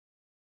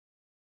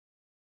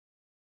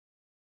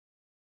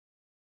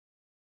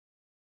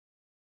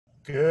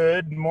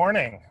Good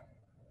morning.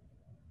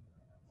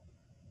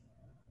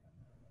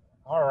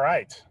 All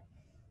right.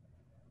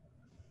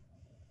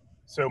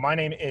 So my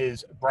name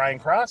is Bryan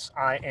Cross.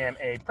 I am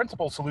a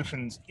principal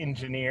solutions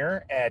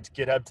engineer at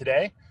GitHub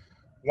today.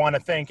 Want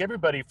to thank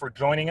everybody for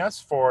joining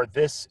us for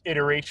this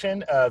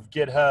iteration of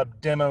GitHub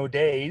Demo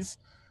Days,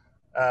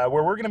 where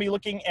we're going to be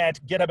looking at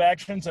GitHub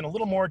Actions in a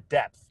little more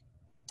depth.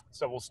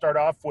 So we'll start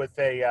off with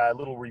a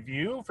little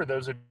review for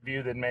those of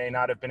you that may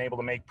not have been able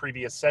to make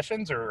previous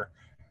sessions or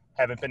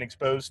haven't been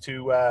exposed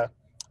to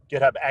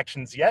GitHub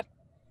Actions yet.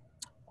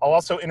 I'll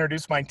also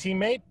introduce my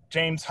teammate,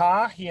 James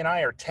Ha. He and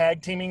I are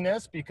tag teaming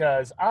this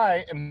because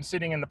I am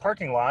sitting in the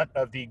parking lot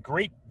of the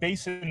Great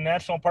Basin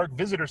National Park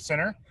Visitor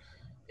Center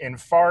in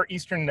far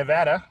eastern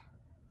Nevada,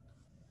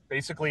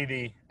 basically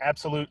the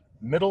absolute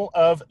middle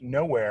of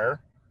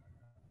nowhere,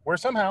 where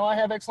somehow I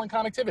have excellent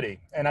connectivity.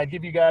 And I'd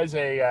give you guys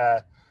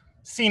a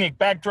scenic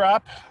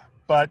backdrop,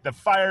 but the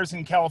fires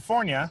in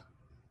California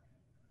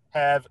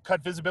have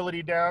cut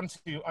visibility down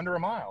to under a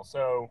mile,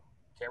 so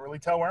can't really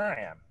tell where I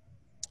am.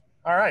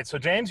 All right, so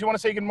James, you want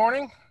to say good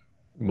morning?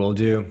 Will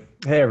do.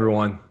 Hey,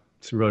 everyone.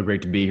 It's really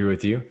great to be here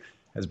with you.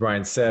 As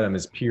Bryan said, I'm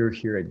his peer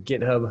here at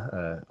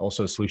GitHub,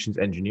 also a solutions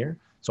engineer.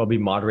 So I'll be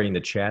moderating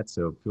the chat,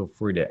 so feel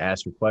free to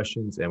ask your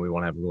questions, and we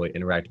want to have a really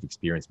interactive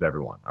experience with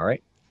everyone, all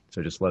right?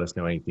 So just let us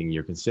know anything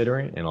you're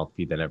considering, and I'll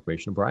feed that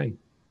information to Bryan.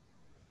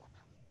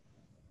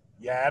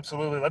 Yeah,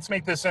 absolutely. Let's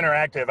make this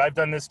interactive. I've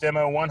done this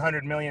demo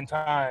 100 million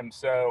times,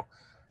 so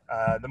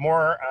the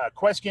more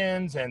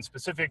questions and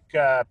specific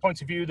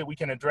points of view that we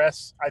can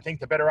address, I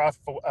think the better off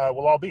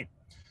we'll all be.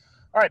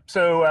 All right,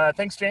 so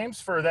thanks, James,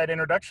 for that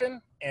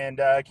introduction. And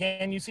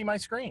can you see my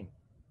screen?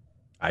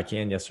 I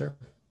can, yes, sir.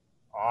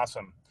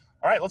 Awesome.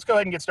 All right, let's go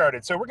ahead and get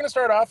started. So we're going to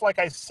start off, like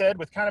I said,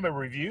 with kind of a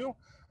review,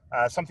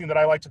 something that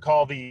I like to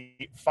call the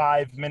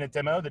 5-minute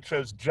demo that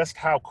shows just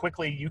how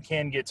quickly you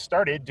can get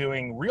started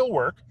doing real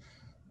work,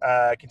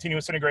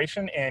 continuous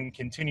integration and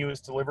continuous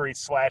delivery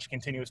 /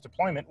 continuous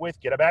deployment with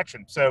GitHub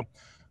Actions. So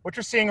what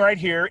you're seeing right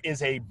here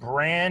is a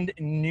brand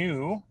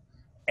new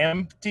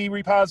empty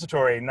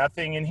repository.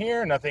 Nothing in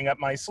here, nothing up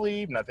my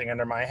sleeve, nothing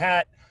under my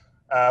hat.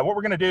 What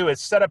we're going to do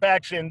is set up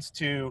Actions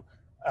to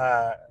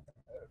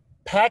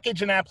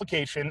package an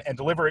application and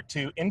deliver it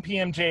to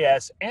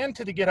npm.js and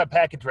to the GitHub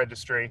package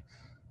registry,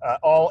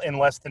 all in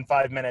less than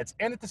 5 minutes.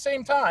 And at the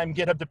same time,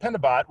 GitHub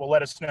Dependabot will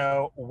let us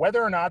know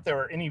whether or not there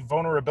are any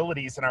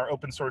vulnerabilities in our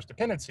open source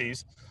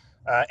dependencies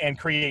and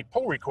create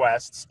pull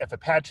requests if a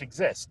patch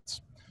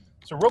exists.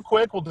 So real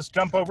quick, we'll just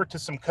jump over to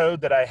some code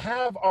that I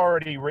have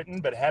already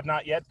written but have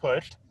not yet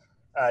pushed.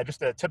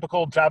 Just a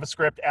typical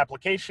JavaScript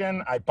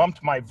application. I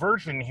bumped my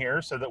version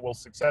here so that we'll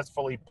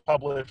successfully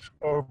publish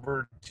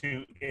over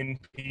to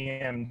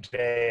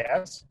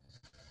npm.js.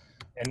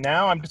 And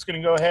now I'm just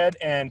going to go ahead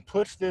and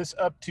push this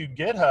up to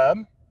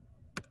GitHub.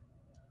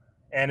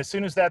 And as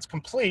soon as that's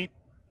complete,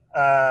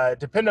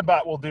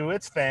 Dependabot will do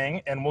its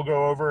thing, and we'll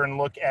go over and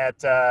look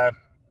at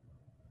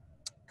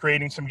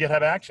creating some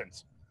GitHub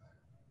Actions.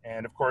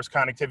 And of course,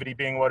 connectivity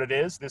being what it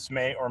is, this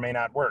may or may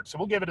not work. So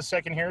we'll give it a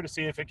second here to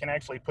see if it can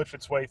actually push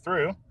its way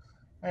through.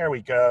 There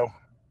we go.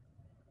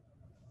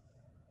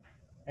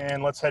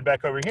 And let's head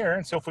back over here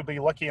and see if we'll be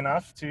lucky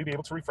enough to be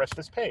able to refresh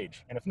this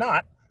page. And if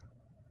not,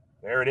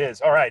 there it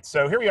is. All right,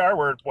 so here we are.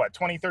 We're, what,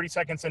 20, 30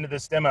 seconds into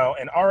this demo,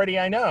 and already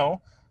I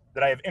know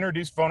that I have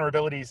introduced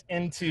vulnerabilities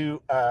into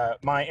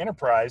my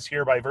enterprise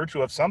here by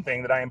virtue of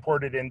something that I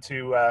imported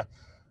into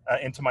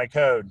my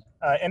code.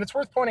 And it's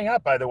worth pointing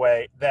out, by the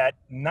way, that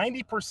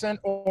 90%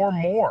 or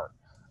more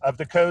of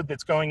the code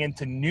that's going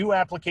into new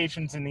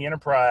applications in the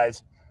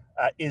enterprise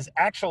is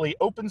actually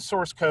open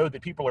source code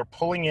that people are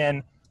pulling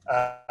in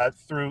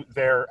through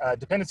their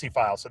dependency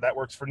files. So that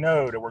works for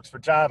Node, it works for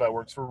Java, it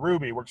works for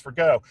Ruby, it works for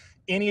Go.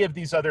 Any of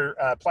these other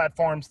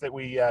platforms that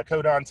we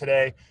code on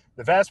today,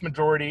 the vast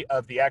majority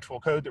of the actual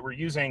code that we're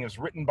using is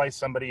written by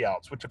somebody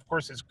else, which of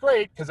course is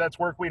great because that's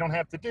work we don't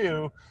have to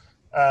do,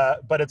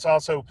 but it's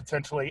also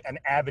potentially an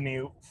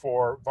avenue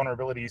for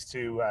vulnerabilities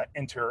to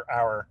enter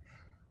our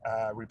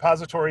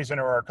repositories,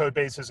 enter our code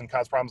bases, and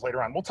cause problems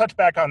later on. We'll touch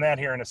back on that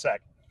here in a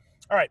sec.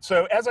 All right,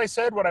 so as I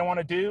said, what I want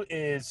to do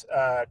is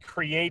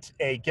create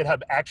a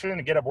GitHub action,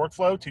 a GitHub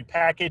workflow to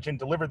package and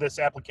deliver this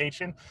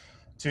application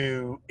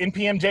to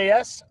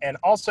npm.js and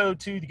also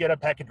to the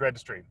GitHub package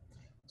registry.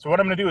 So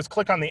what I'm going to do is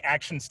click on the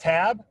Actions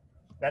tab.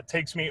 That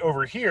takes me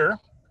over here.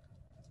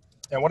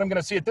 And what I'm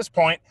going to see at this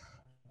point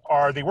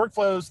are the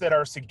workflows that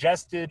are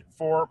suggested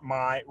for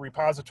my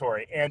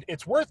repository. And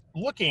it's worth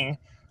looking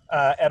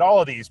at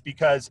all of these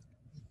because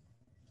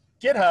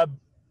GitHub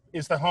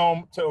is the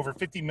home to over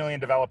 50 million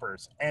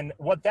developers. And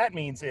what that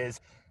means is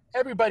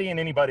everybody and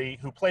anybody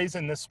who plays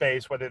in this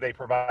space, whether they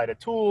provide a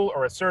tool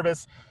or a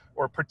service,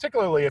 or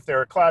particularly if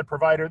they're a cloud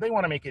provider, they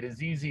want to make it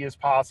as easy as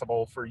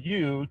possible for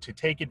you to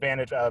take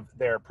advantage of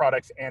their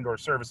products and or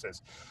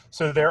services.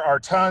 So there are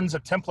tons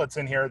of templates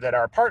in here that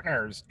our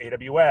partners,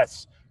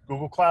 AWS,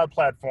 Google Cloud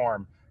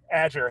Platform,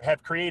 Azure,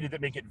 have created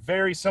that make it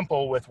very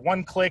simple with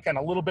one click and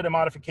a little bit of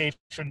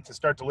modification to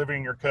start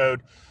delivering your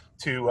code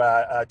to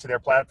their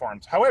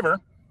platforms. However,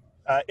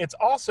 It's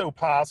also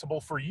possible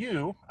for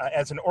you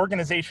as an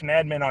organization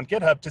admin on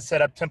GitHub to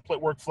set up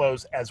template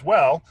workflows as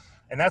well.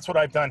 And that's what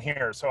I've done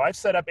here. So I've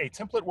set up a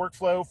template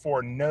workflow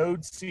for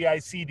Node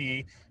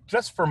CI/CD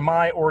just for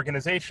my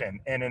organization.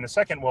 And in a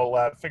second,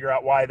 we'll figure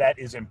out why that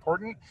is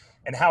important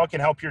and how it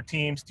can help your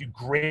teams to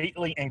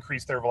greatly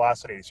increase their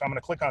velocity. So I'm going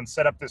to click on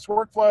set up this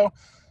workflow,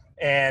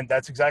 and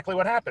that's exactly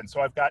what happens.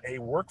 So I've got a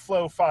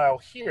workflow file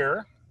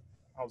here.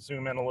 I'll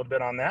zoom in a little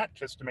bit on that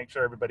just to make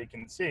sure everybody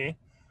can see.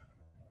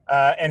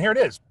 And here it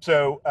is.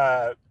 So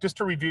just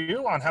to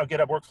review on how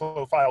GitHub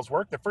workflow files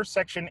work, the first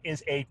section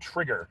is a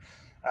trigger.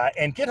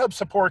 And GitHub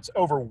supports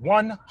over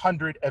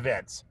 100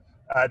 events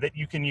that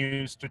you can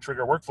use to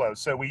trigger workflows.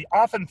 So we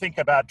often think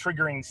about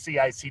triggering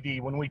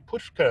CI/CD when we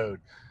push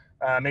code,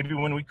 maybe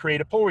when we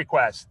create a pull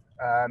request,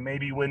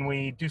 maybe when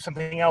we do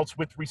something else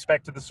with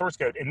respect to the source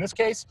code. In this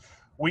case,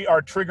 we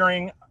are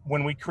triggering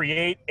when we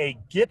create a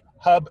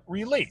GitHub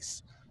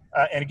release.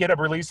 And a GitHub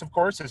release, of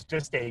course, is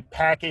just a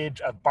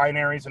package of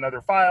binaries and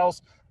other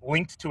files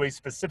linked to a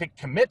specific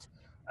commit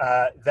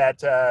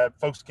that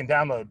folks can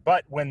download.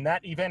 But when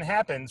that event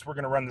happens, we're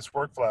going to run this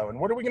workflow. And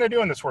what are we going to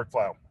do in this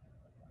workflow?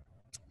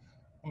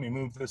 Let me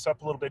move this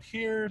up a little bit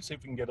here, see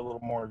if we can get a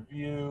little more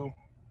view.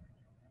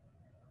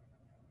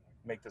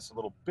 Make this a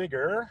little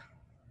bigger.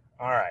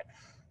 All right.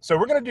 So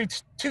we're going to do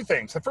two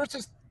things. The first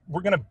is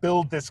we're going to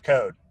build this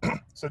code.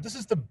 So this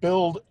is the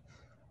build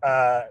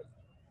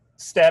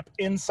step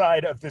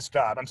inside of this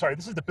job. I'm sorry,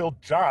 this is the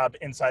build job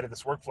inside of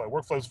this workflow.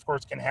 Workflows, of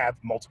course, can have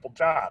multiple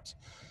jobs.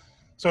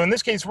 So in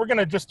this case, we're going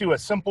to just do a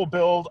simple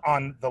build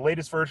on the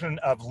latest version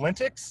of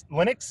Linux,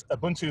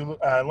 Ubuntu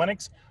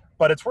Linux.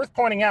 But it's worth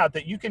pointing out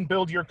that you can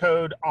build your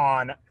code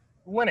on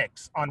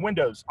Linux, on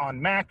Windows,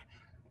 on Mac,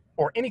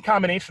 or any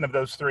combination of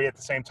those three at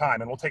the same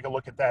time. And we'll take a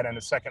look at that in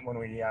a second when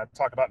we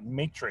talk about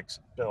matrix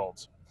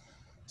builds.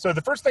 So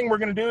the first thing we're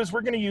going to do is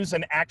we're going to use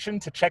an action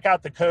to check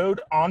out the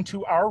code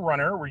onto our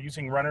runner. We're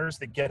using runners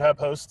that GitHub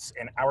hosts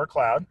in our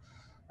cloud.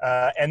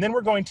 And then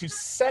we're going to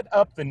set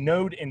up the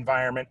Node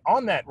environment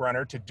on that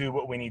runner to do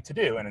what we need to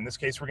do. And in this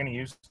case, we're going to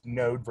use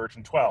Node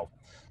version 12.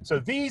 So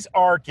these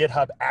are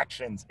GitHub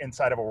Actions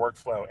inside of a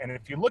workflow. And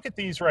if you look at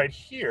these right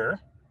here,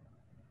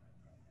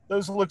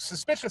 those look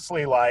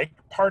suspiciously like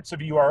parts of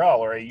URL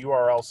or a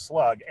URL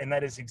slug. And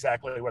that is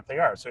exactly what they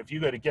are. So if you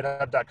go to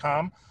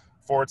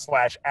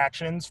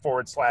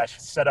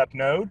github.com/actions/setup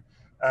node,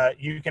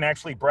 you can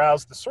actually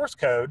browse the source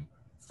code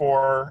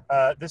for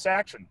this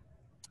action.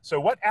 So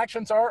what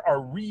actions are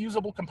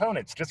reusable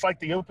components, just like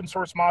the open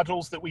source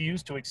modules that we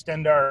use to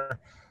extend our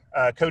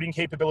coding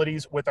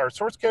capabilities with our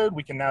source code.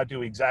 We can now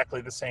do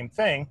exactly the same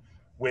thing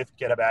with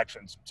GitHub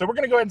Actions. So we're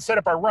going to go ahead and set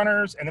up our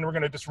runners, and then we're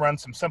going to just run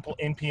some simple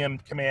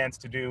npm commands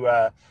to do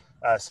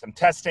some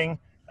testing,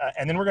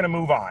 and then we're going to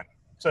move on.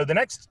 So the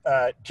next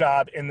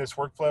job in this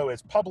workflow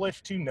is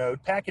publish to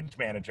Node Package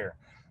Manager.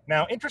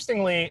 Now,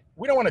 interestingly,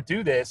 we don't want to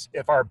do this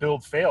if our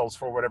build fails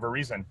for whatever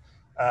reason.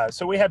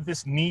 So we have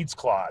this needs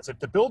clause. If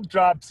the build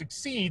job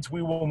succeeds,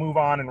 we will move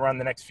on and run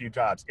the next few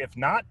jobs. If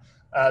not,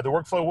 the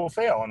workflow will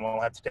fail and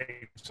we'll have to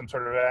take some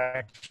sort of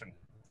action.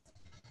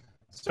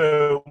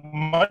 So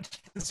much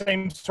the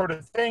same sort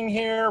of thing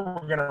here.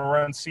 We're going to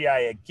run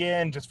CI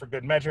again just for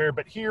good measure.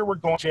 But here we're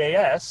going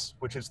JS,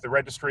 which is the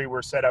registry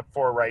we're set up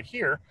for right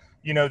here.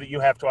 You know that you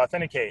have to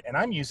authenticate. And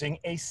I'm using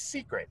a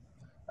secret.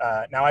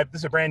 Now,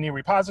 this is a brand new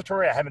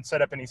repository. I haven't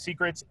set up any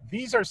secrets.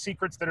 These are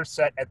secrets that are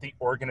set at the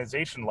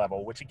organization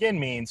level, which again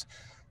means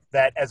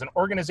that as an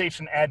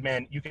organization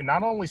admin, you can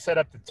not only set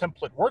up the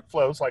template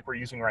workflows like we're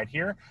using right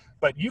here,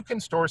 but you can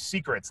store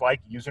secrets like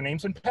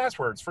usernames and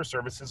passwords for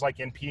services like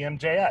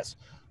npm.js.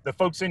 The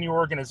folks in your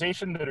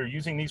organization that are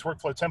using these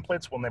workflow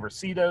templates will never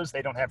see those.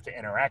 They don't have to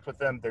interact with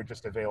them. They're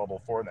just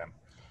available for them.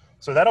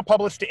 So that'll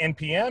publish to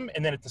npm.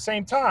 And then at the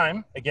same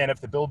time, again,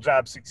 if the build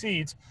job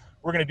succeeds,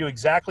 we're going to do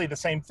exactly the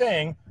same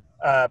thing,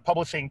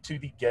 publishing to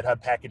the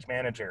GitHub Package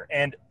Manager.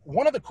 And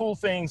one of the cool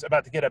things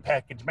about the GitHub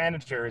Package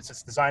Manager is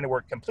it's designed to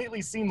work completely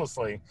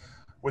seamlessly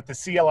with the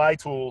CLI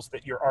tools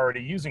that you're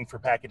already using for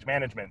package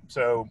management.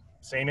 So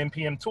same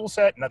npm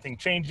toolset, nothing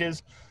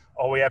changes.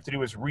 All we have to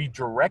do is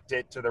redirect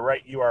it to the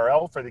right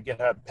URL for the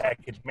GitHub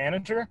Package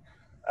Manager.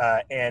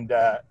 And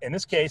in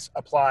this case,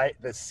 apply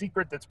the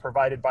secret that's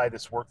provided by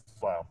this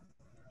workflow.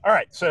 All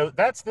right, so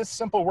that's this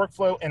simple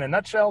workflow in a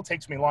nutshell. It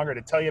takes me longer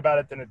to tell you about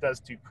it than it does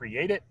to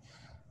create it.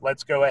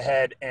 Let's go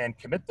ahead and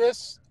commit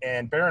this,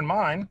 and bear in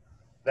mind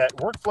that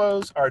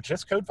workflows are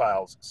just code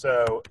files.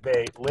 So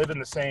they live in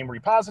the same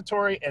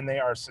repository, and they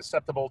are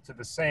susceptible to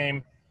the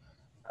same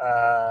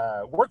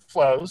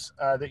workflows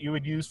that you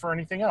would use for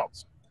anything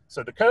else.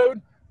 So the code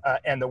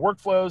and the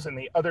workflows and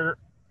the other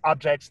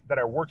objects that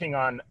are working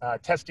on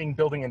testing,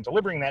 building, and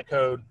delivering that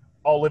code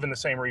all live in the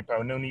same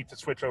repo. No need to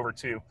switch over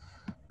to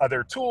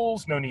other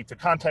tools, no need to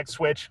context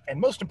switch, and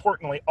most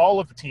importantly, all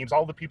of the teams,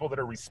 all the people that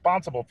are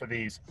responsible for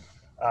these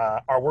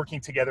are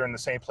working together in the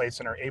same place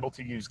and are able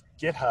to use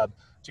GitHub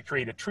to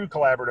create a true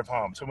collaborative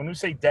home. So when we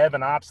say dev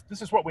and ops,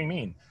 this is what we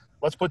mean.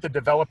 Let's put the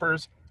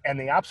developers and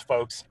the ops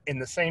folks in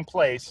the same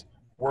place,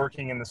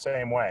 working in the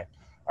same way.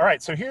 All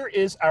right, so here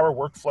is our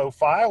workflow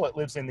file. It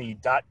lives in the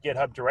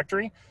 .github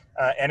directory.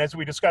 And as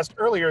we discussed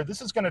earlier,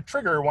 this is going to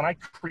trigger when I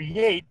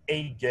create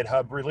a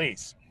GitHub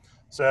release.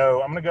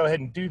 So I'm going to go ahead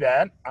and do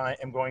that. I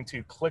am going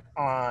to click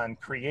on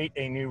create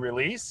a new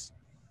release.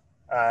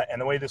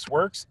 And the way this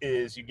works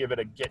is you give it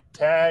a git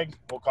tag.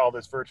 We'll call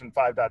this version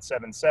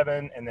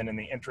 5.77. And then in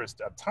the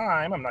interest of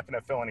time, I'm not going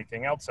to fill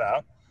anything else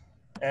out.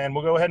 And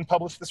we'll go ahead and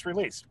publish this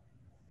release.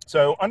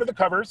 So under the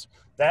covers,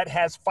 that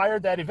has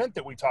fired that event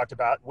that we talked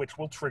about, which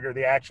will trigger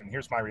the action.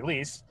 Here's my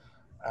release.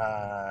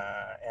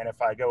 And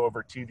if I go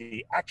over to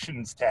the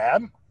Actions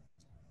tab,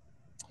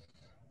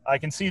 I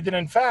can see that,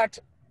 in fact,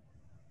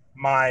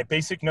 my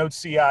basic node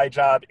CI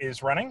job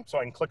is running. So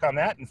I can click on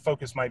that and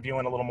focus my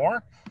viewing a little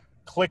more.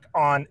 Click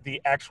on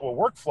the actual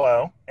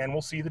workflow, and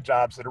we'll see the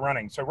jobs that are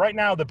running. So right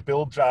now, the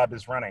build job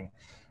is running.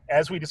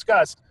 As we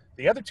discussed,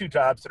 the other two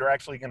jobs that are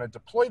actually going to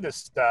deploy this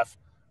stuff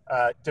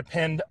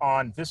depend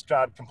on this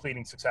job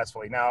completing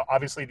successfully. Now,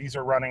 obviously, these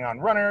are running on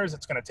runners.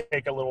 It's going to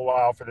take a little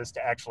while for this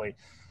to actually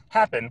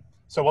happen.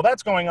 So while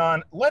that's going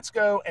on, let's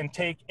go and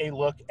take a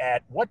look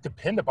at what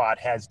Dependabot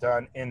has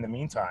done in the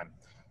meantime.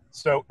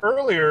 So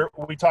earlier,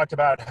 we talked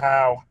about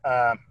how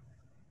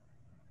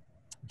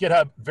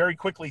GitHub very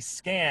quickly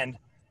scanned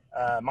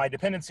my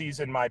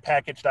dependencies in my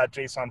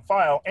package.json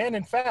file. And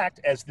in fact,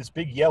 as this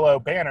big yellow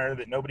banner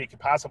that nobody could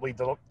possibly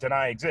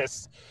deny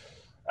exists,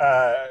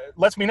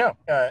 lets me know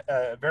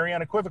very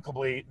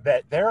unequivocally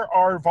that there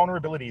are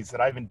vulnerabilities that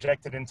I've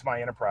injected into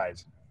my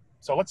enterprise.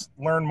 So let's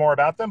learn more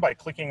about them by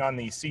clicking on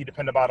the See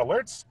Dependabot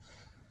alerts.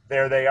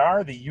 There they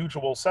are, the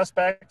usual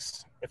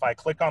suspects. If I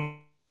click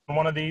on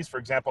one of these, for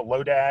example,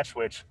 Lodash,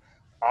 which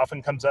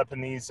often comes up in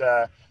these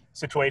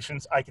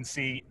situations, I can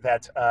see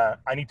that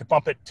I need to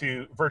bump it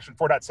to version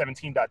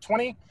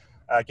 4.17.20.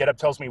 GitHub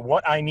tells me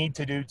what I need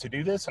to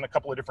do this in a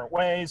couple of different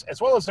ways,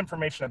 as well as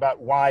information about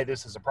why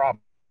this is a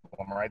problem,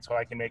 right? So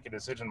I can make a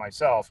decision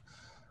myself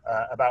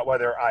about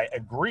whether I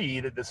agree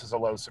that this is a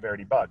low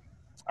severity bug.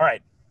 All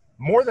right,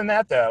 more than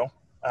that though,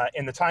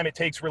 in the time it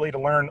takes really to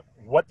learn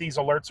what these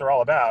alerts are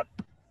all about,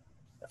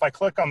 if I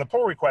click on the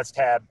pull request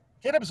tab,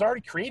 GitHub's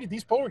already created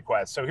these pull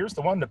requests. So here's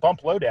the one to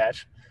bump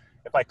Lodash.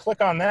 If I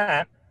click on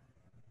that,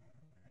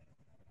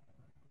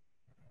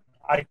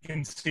 I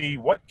can see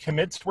what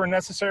commits were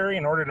necessary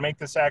in order to make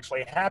this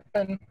actually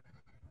happen.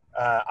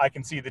 I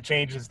can see the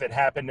changes that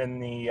happened in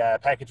the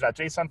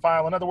package.json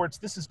file. In other words,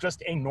 this is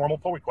just a normal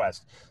pull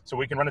request. So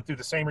we can run it through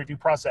the same review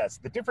process.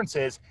 The difference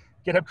is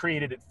GitHub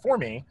created it for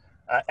me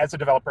as a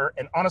developer.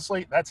 And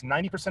honestly, that's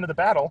 90% of the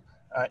battle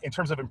in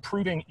terms of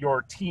improving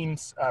your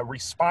team's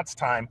response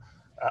time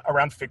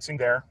around fixing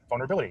their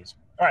vulnerabilities.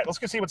 All right, let's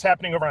go see what's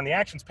happening over on the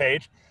Actions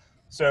page.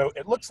 So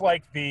it looks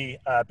like the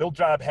build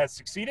job has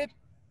succeeded.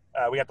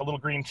 We got the little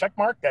green check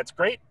mark. That's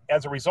great.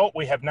 As a result,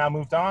 we have now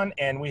moved on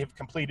and we have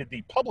completed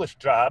the publish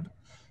job,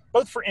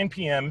 both for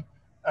NPM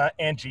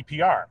and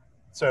GPR.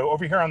 So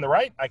over here on the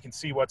right, I can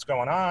see what's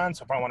going on.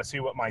 So if I want to see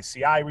what my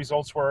CI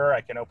results were,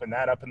 I can open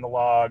that up in the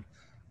log.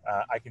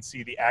 I can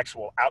see the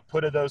actual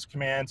output of those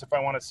commands if I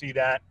want to see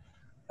that.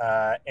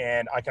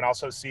 And I can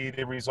also see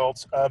the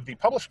results of the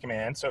publish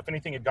command. So if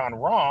anything had gone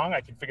wrong,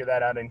 I can figure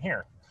that out in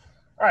here.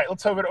 All right,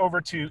 let's head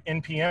over to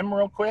NPM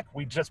real quick.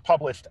 We just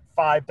published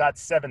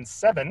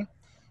 5.77. You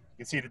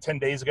can see that 10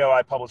 days ago,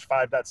 I published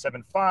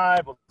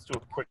 5.75. Let's do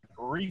a quick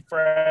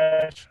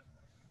refresh,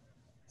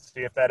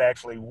 see if that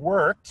actually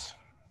worked.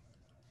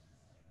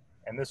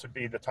 And this would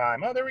be the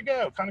time. Oh, there we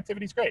go.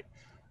 Connectivity's great.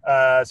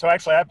 So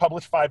actually, I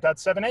published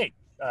 5.78.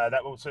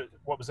 That was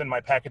what was in my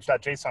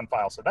package.json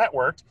file. So that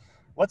worked.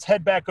 Let's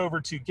head back over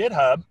to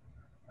GitHub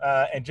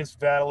and just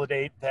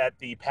validate that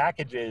the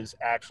packages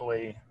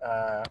actually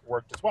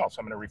worked as well. So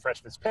I'm going to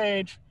refresh this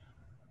page,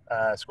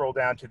 scroll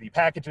down to the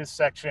packages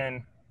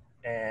section,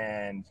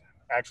 and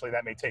actually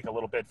that may take a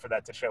little bit for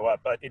that to show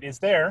up, but it is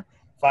there,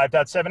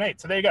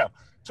 5.78. So there you go.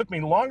 Took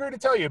me longer to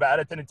tell you about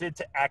it than it did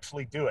to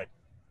actually do it.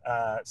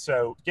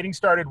 So getting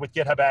started with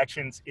GitHub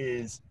Actions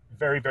is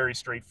very, very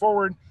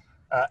straightforward.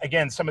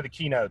 Again, some of the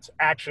keynotes: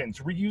 actions,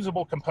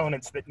 reusable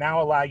components that now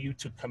allow you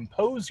to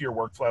compose your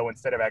workflow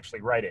instead of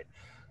actually write it.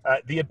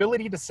 The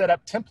ability to set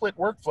up template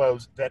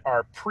workflows that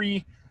are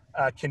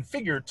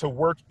pre-configured to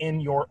work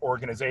in your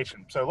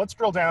organization. So let's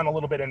drill down a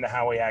little bit into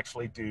how we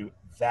actually do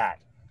that.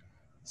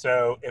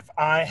 So if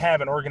I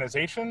have an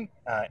organization,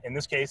 in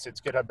this case,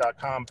 it's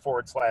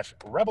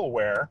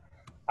github.com/rebelware,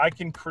 I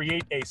can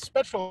create a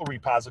special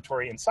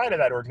repository inside of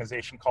that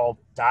organization called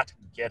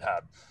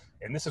 .github.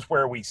 And this is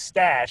where we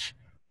stash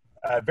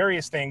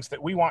various things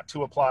that we want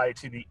to apply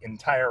to the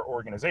entire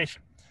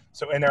organization.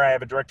 So in there, I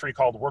have a directory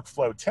called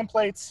workflow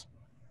templates.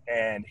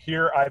 And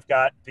here I've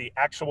got the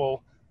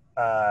actual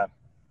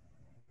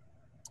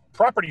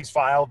properties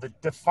file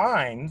that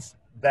defines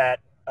that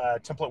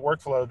template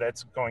workflow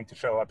that's going to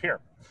show up here.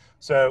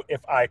 So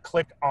if I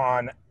click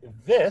on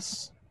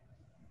this,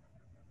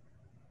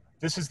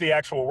 this is the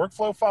actual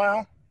workflow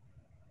file.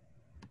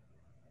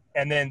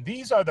 And then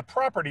these are the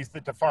properties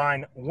that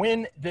define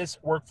when this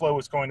workflow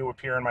is going to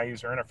appear in my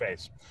user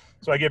interface.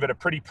 So I give it a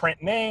pretty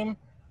print name.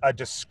 a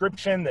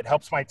description that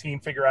helps my team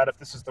figure out if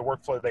this is the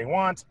workflow they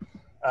want.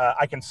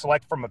 I can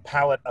select from a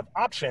palette of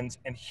options,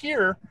 and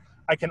here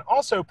I can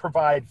also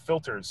provide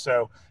filters.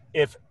 So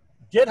if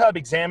GitHub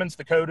examines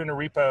the code in a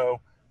repo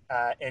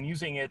and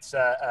using its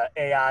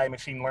AI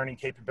machine learning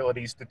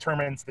capabilities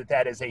determines that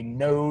that is a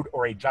Node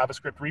or a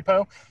JavaScript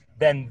repo,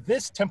 then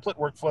this template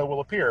workflow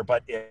will appear.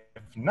 But if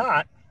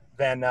not,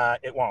 then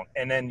it won't.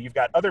 And then you've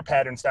got other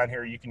patterns down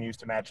here you can use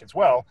to match as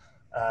well.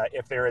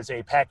 If there is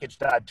a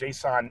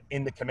package.json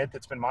in the commit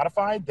that's been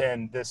modified,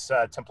 then this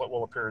template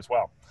will appear as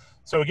well.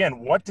 So again,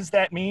 what does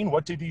that mean?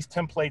 What do these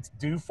templates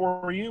do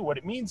for you? What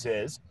it means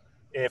is,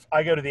 if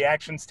I go to the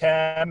Actions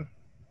tab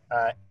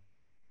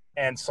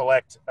and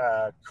select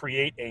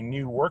Create a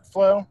New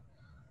Workflow,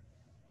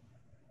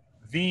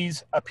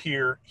 these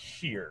appear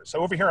here. So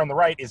over here on the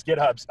right is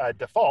GitHub's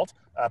default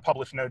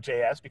publish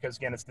Node.js, because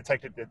again, it's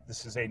detected that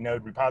this is a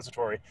Node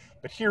repository,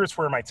 but here is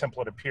where my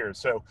template appears.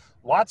 So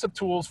lots of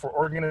tools for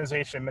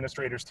organization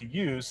administrators to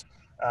use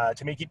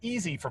to make it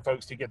easy for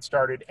folks to get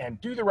started and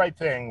do the right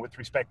thing with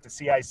respect to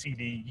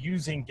CI/CD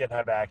using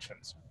GitHub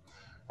Actions.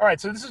 All right,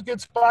 so this is a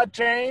good spot,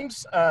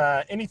 James.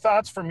 Any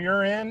thoughts from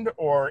your end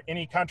or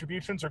any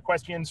contributions or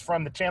questions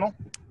from the channel?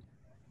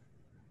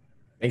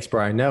 Thanks,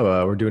 Brian. No,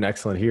 we're doing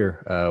excellent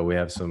here. We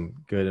have some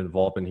good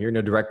involvement here.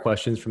 No direct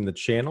questions from the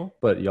channel,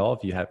 but y'all,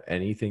 if you have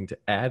anything to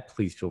add,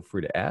 please feel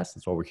free to ask.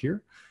 That's why we're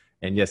here.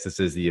 And yes, this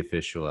is the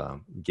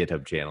official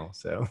GitHub channel.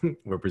 So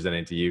we're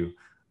presenting to you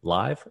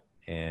live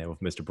and with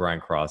Mr. Bryan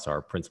Cross,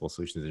 our Principal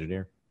Solutions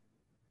Engineer.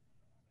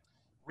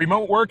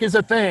 Remote work is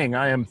a thing.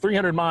 I am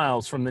 300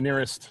 miles from the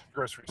nearest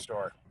grocery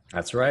store.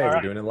 That's right.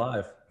 We're doing it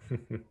live.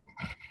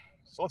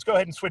 So let's go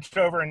ahead and switch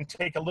over and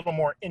take a little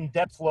more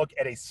in-depth look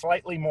at a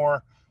slightly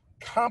more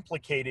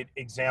complicated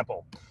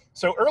example.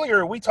 So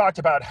earlier we talked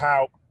about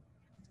how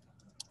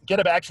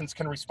GitHub Actions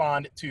can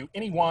respond to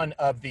any one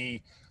of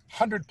the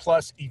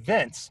 100+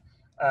 events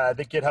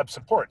that GitHub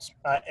supports.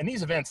 And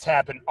these events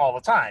happen all the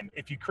time.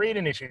 If you create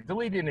an issue,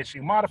 delete an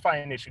issue, modify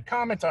an issue,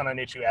 comment on an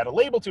issue, add a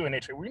label to an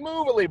issue,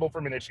 remove a label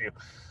from an issue,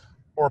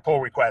 or a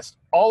pull request,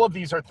 all of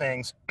these are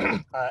things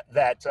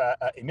that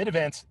emit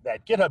events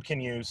that GitHub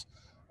can use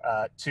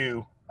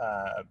to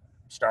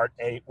start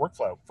a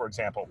workflow, for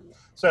example.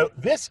 So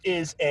this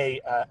is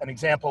an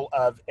example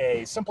of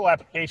a simple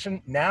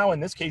application. Now, in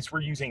this case,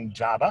 we're using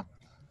Java.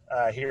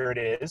 Here it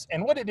is.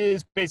 And what it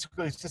is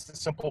basically is just a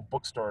simple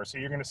bookstore. So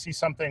you're going to see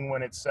something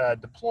when it's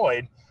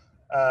deployed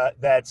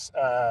that's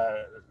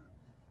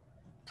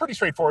pretty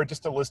straightforward,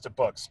 just a list of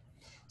books.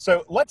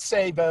 So let's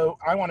say, though,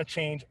 I want to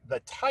change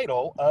the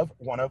title of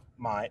one of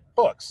my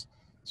books.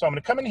 So I'm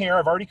going to come in here.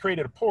 I've already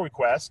created a pull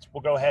request.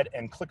 We'll go ahead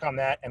and click on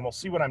that, and we'll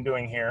see what I'm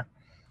doing here.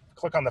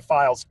 Click on the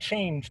Files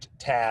Changed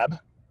tab.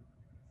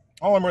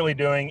 All I'm really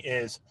doing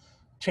is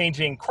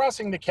changing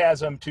Crossing the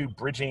Chasm to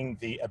Bridging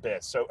the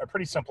Abyss. So a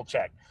pretty simple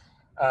check.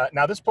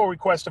 Now this pull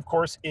request, of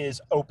course,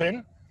 is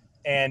open,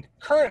 and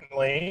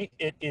currently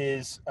it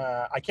is,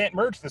 I can't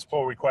merge this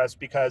pull request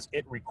because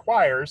it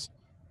requires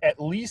at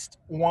least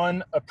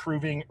one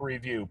approving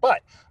review.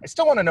 But I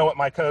still want to know what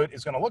my code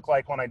is going to look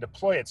like when I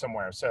deploy it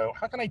somewhere. So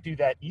how can I do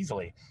that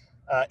easily?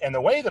 And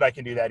the way that I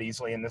can do that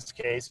easily in this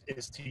case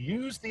is to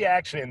use the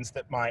actions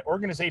that my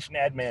organization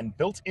admin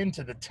built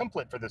into the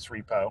template for this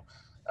repo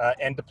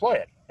and deploy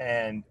it.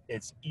 And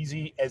it's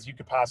easy as you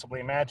could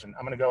possibly imagine.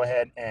 I'm going to go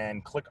ahead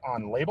and click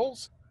on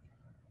labels.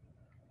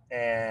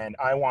 And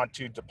I want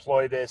to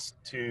deploy this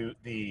to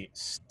the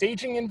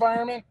staging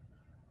environment.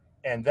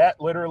 And that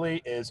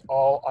literally is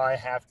all I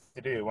have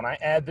to do. When I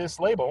add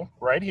this label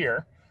right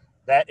here,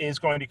 that is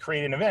going to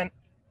create an event.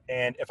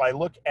 And if I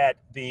look at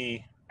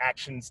the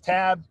Actions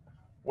tab,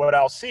 what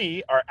I'll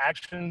see are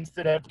actions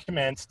that have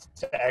commenced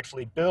to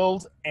actually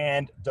build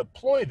and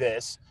deploy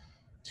this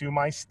to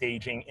my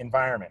staging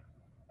environment.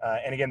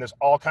 And again, there's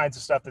all kinds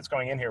of stuff that's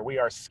going in here. We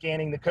are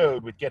scanning the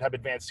code with GitHub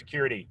Advanced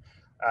Security,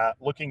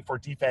 looking for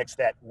defects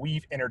that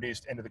we've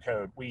introduced into the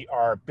code. We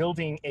are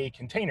building a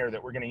container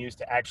that we're going to use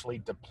to actually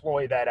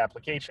deploy that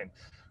application.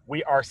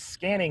 We are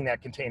scanning that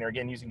container,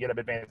 again, using GitHub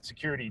Advanced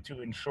Security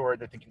to ensure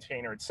that the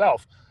container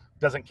itself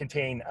doesn't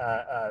contain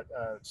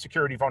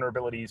security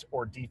vulnerabilities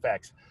or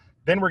defects.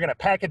 Then we're going to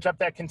package up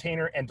that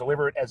container and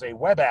deliver it as a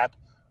web app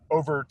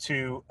over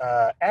to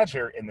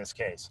Azure in this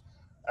case.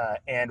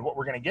 And what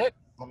we're going to get,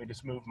 let me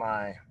just move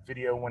my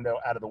video window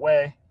out of the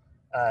way,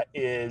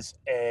 is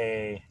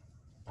a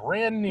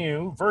brand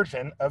new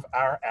version of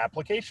our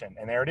application.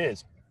 And there it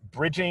is,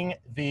 Bridging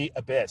the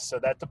Abyss. So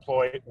that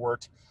deploy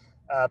worked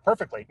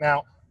perfectly.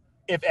 Now,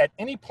 if at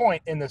any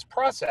point in this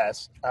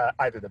process,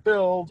 either the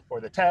build or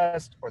the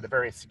test or the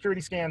various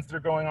security scans that are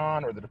going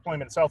on or the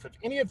deployment itself, if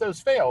any of those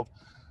failed,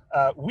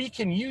 we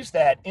can use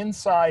that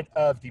inside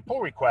of the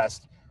pull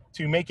request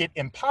to make it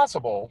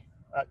impossible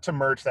to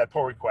merge that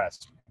pull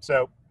request.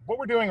 So what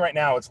we're doing right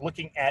now is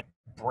looking at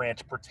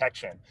branch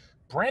protection.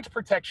 Branch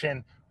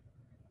protection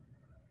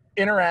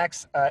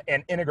interacts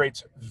and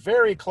integrates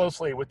very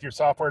closely with your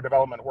software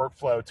development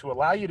workflow to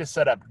allow you to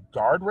set up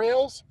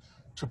guardrails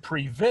to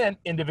prevent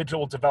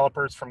individual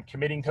developers from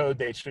committing code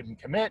they shouldn't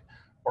commit,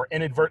 or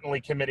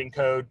inadvertently committing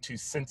code to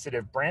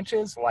sensitive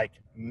branches like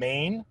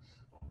main.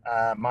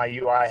 My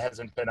UI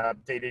hasn't been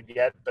updated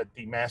yet, but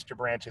the master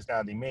branch is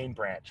now the main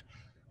branch.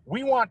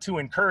 We want to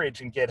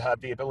encourage in GitHub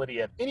the ability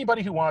of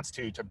anybody who wants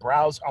to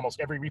browse almost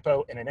every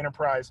repo in an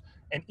enterprise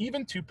and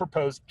even to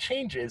propose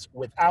changes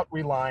without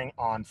relying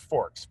on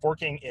forks.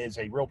 Forking is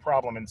a real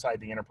problem inside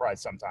the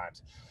enterprise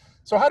sometimes.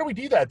 So how do we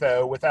do that,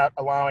 though, without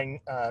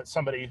allowing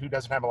somebody who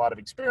doesn't have a lot of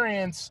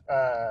experience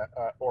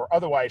or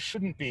otherwise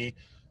shouldn't be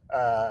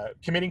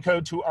committing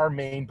code to our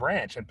main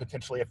branch and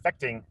potentially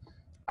affecting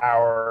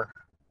our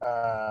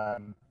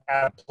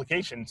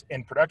applications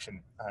in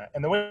production?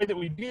 And the way that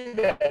we do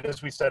that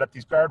is we set up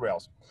these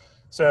guardrails.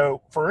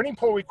 So for any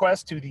pull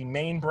request to the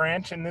main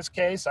branch, in this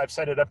case, I've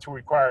set it up to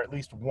require at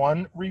least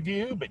one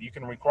review, but you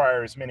can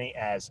require as many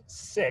as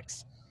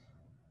 6.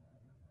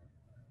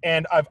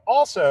 And I've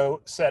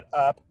also set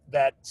up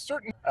that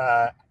certain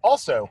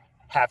also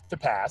have to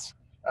pass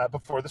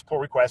before this pull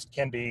request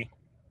can be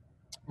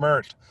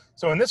merged.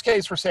 So in this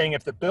case, we're saying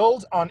if the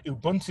build on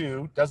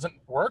Ubuntu doesn't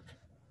work,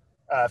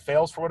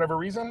 fails for whatever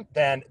reason,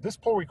 then this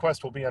pull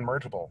request will be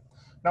unmergeable.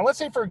 Now, let's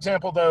say, for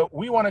example, though,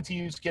 we wanted to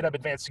use GitHub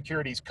Advanced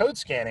Security's code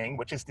scanning,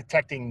 which is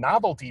detecting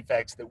novel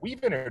defects that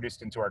we've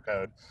introduced into our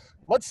code.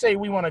 Let's say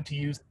we wanted to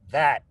use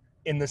that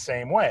in the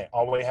same way.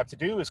 All we have to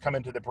do is come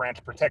into the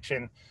branch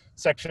protection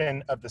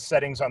section of the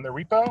settings on the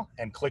repo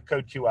and click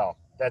Code QL.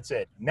 That's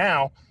it.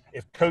 Now,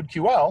 if Code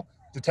QL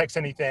detects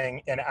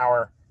anything in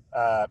our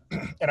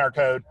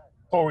code,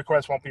 pull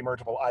request won't be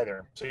mergeable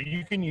either. So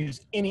you can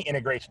use any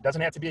integration. It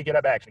doesn't have to be a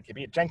GitHub action. It could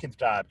be a Jenkins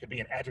job. It could be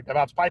an Azure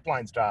DevOps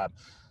Pipelines job.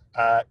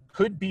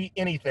 Could be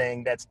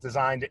anything that's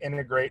designed to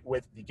integrate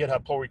with the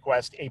GitHub pull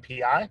request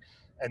API.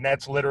 And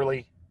that's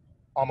literally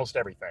almost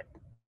everything.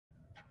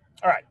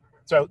 All right.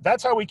 So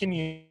that's how we can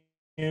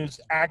use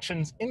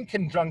actions in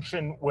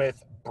conjunction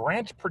with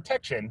branch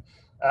protection,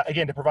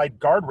 again, to provide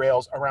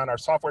guardrails around our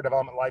software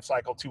development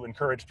lifecycle to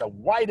encourage the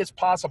widest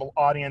possible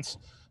audience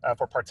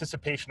for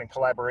participation and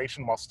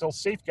collaboration while still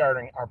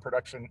safeguarding our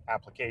production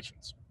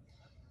applications.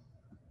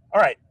 All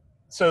right,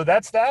 so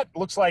that's that.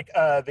 Looks like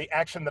the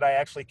action that I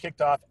actually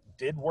kicked off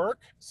did work.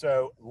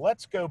 So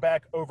let's go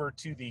back over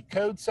to the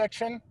code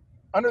section.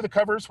 Under the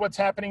covers, what's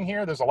happening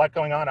here, there's a lot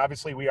going on.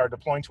 Obviously, we are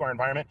deploying to our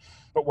environment,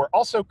 but we're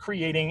also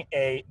creating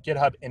a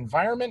GitHub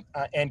environment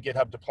and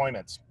GitHub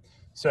deployments.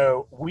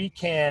 So we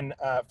can,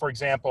 for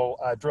example,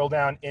 drill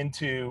down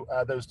into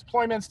those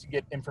deployments to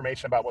get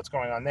information about what's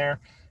going on there,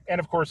 and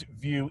of course,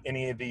 view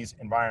any of these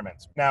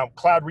environments. Now,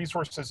 cloud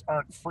resources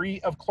aren't free,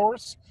 of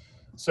course,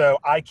 so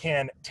I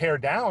can tear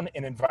down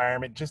an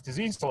environment just as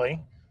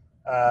easily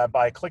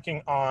by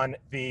clicking on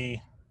the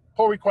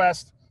pull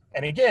request,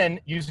 and again,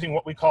 using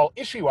what we call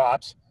issue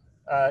ops,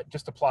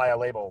 just apply a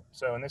label.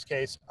 So in this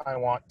case, I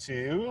want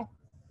to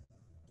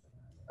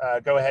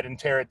go ahead and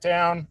tear it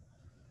down.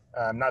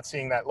 I'm not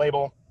seeing that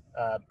label,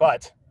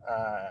 but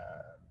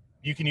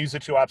you can use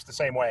issue ops the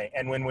same way.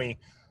 And when we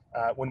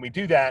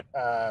do that,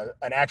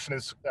 an action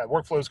is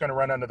workflow is going to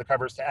run under the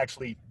covers to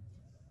actually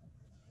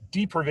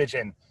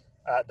deprovision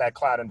that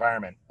cloud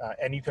environment.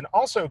 And you can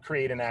also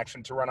create an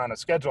action to run on a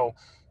schedule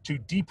to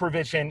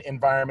deprovision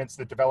environments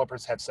that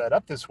developers have set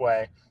up this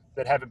way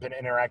that haven't been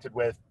interacted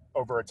with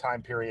over a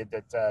time period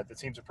that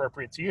seems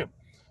appropriate to you.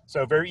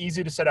 So very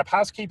easy to set up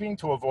housekeeping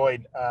to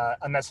avoid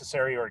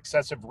unnecessary or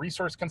excessive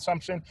resource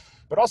consumption,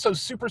 but also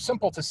super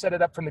simple to set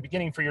it up from the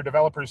beginning for your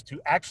developers to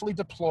actually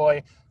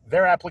deploy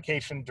their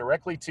application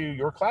directly to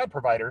your cloud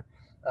provider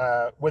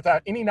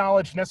without any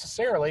knowledge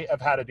necessarily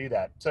of how to do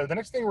that. So the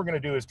next thing we're going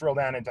to do is drill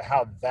down into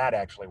how that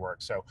actually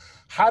works. So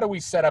how do we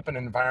set up an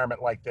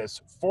environment like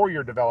this for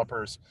your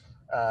developers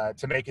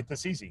to make it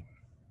this easy?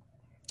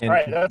 And all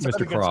right, that's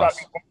Mr. a good Cross.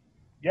 spot.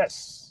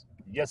 Yes,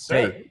 yes,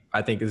 sir. Hey,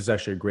 I think this is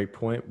actually a great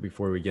point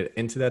before we get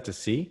into that to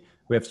see.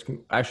 We have some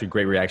actually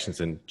great reactions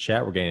in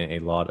chat. We're getting a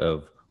lot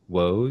of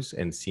woes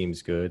and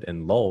seems good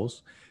and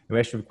lulls. And we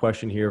actually have a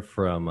question here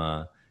from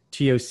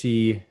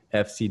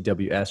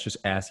TOCFCWS just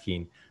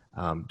asking,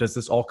 does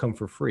this all come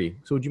for free?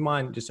 So would you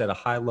mind just at a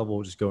high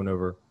level just going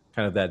over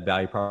kind of that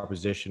value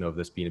proposition of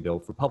this being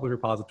available for public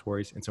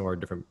repositories and some of our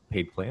different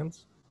paid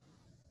plans?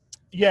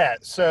 Yeah,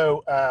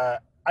 so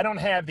I don't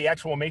have the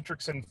actual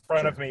matrix in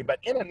front of me, but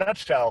in a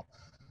nutshell,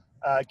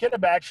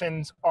 GitHub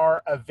Actions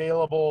are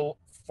available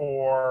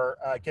for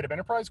GitHub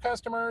Enterprise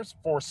customers,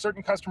 for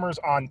certain customers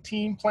on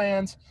team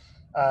plans,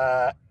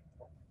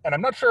 and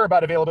I'm not sure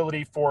about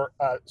availability for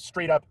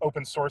straight up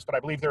open source, but I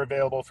believe they're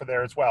available for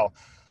there as well.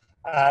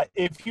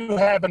 If you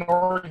have an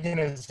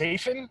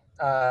organization,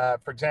 for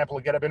example,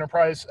 a GitHub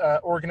Enterprise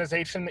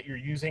organization that you're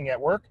using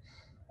at work,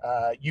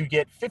 you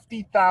get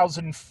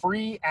 50,000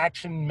 free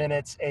action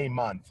minutes a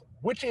month,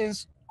 which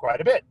is quite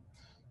a bit.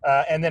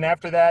 And then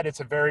after that,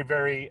 it's a very,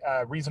 very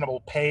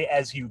reasonable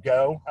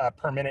pay-as-you-go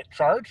per minute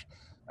charge.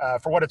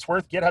 For what it's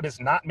worth, GitHub is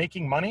not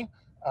making money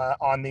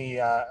on the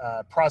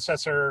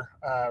processor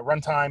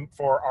runtime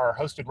for our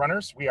hosted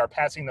runners. We are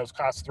passing those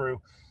costs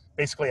through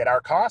basically at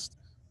our cost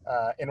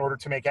in order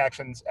to make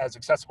actions as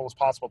accessible as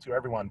possible to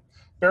everyone.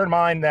 Bear in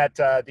mind that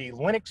the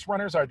Linux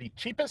runners are the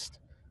cheapest.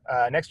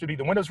 Next would be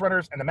the Windows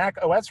runners, and the Mac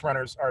OS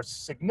runners are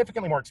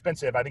significantly more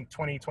expensive. I think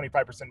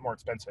 20–25% more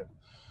expensive.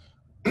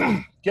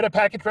 GitHub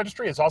Package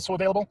Registry is also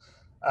available.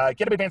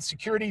 GitHub Advanced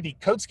Security, the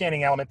code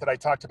scanning element that I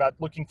talked about,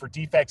 looking for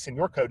defects in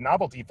your code,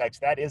 novel defects,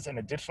 that is an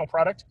additional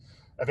product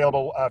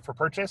available for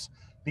purchase.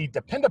 The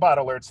Dependabot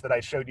alerts that I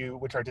showed you,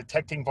 which are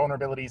detecting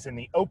vulnerabilities in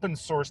the open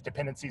source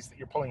dependencies that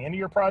you're pulling into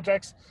your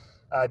projects,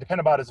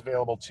 Dependabot is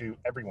available to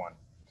everyone.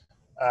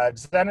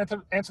 Does that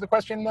answer the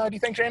question, do you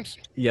think, James?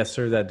 Yes,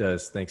 sir, that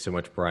does. Thanks so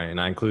much, Brian.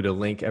 I include a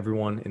link,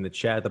 everyone, in the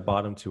chat at the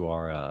bottom to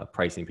our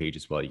pricing page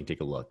as well. You can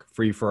take a look.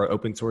 Free for our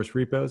open source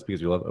repos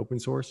because we love open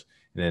source,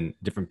 and then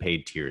different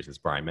paid tiers, as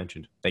Brian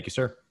mentioned. Thank you,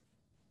 sir.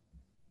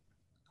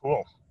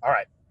 Cool. All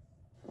right.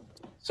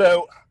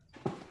 So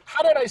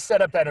how did I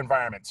set up that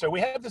environment? So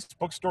we have this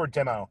bookstore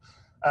demo.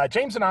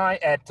 James and I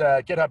at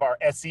GitHub are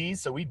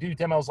SEs, so we do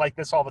demos like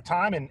this all the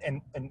time.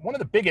 And one of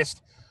the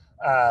biggest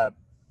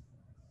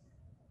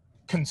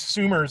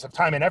consumers of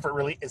time and effort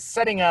really is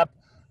setting up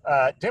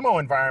demo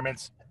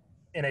environments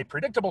in a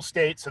predictable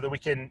state so that we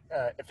can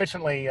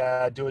efficiently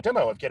do a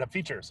demo of GitHub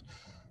features.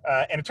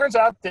 And it turns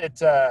out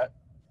that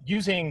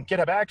using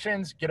GitHub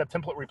Actions, GitHub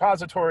template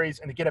repositories,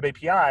 and the GitHub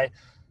API,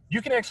 you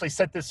can actually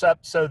set this up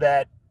so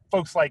that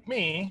folks like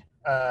me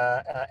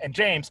and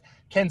James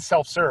can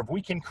self-serve.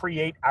 We can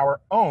create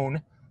our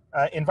own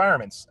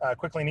environments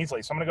quickly and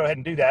easily. So I'm going to go ahead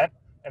and do that.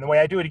 And the way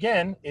I do it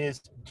again is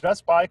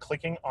just by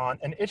clicking on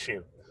an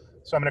issue.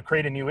 So I'm going to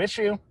create a new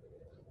issue.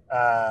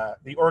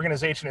 The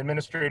organization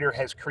administrator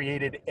has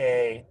created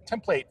a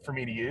template for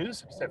me to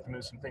use. I just have to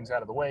move some things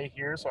out of the way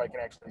here so I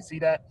can actually see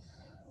that.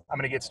 I'm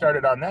going to get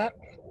started on that.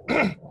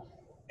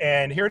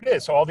 And here it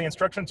is. So all the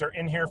instructions are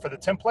in here for the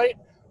template.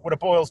 What it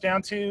boils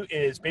down to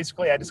is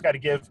basically I just got to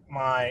give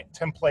my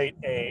template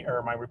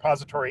or my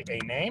repository a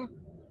name,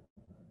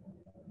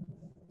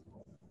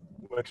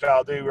 which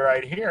I'll do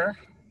right here.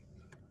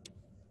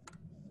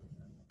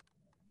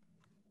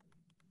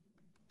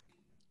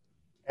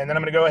 And then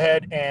I'm going to go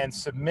ahead and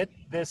submit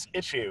this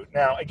issue.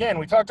 Now, again,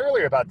 we talked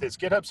earlier about this.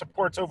 GitHub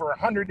supports over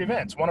 100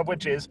 events, one of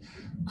which is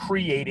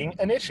creating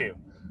an issue.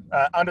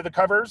 Under the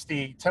covers,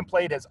 the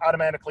template has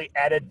automatically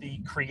added the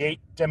create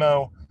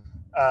demo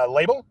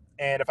label.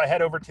 And if I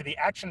head over to the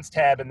Actions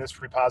tab in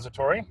this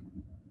repository,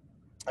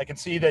 I can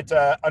see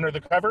that under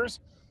the covers,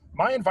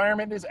 my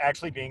environment is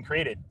actually being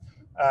created.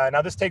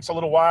 Now, this takes a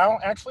little while,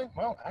 actually.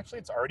 Well, actually,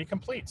 it's already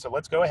complete. So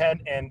let's go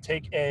ahead and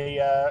take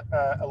a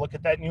look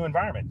at that new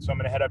environment. So I'm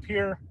going to head up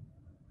here,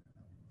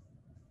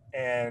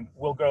 and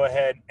we'll go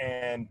ahead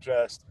and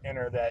just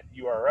enter that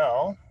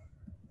URL.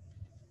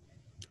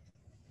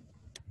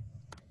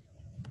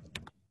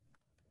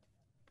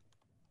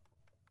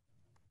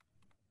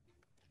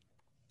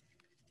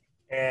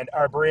 And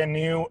our brand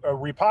new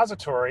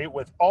repository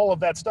with all of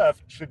that stuff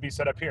should be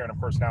set up here. And of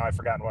course, now I've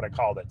forgotten what I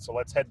called it. So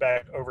let's head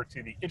back over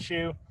to the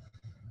issue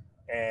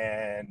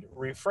and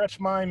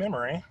refresh my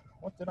memory.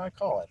 What did I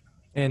call it?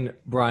 And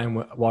Brian,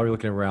 while we're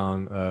looking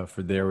around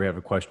for there, we have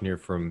a question here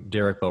from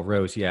Derek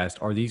Belrose. He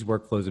asked, are these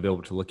workflows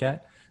available to look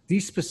at?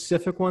 These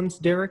specific ones,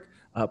 Derek,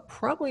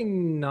 probably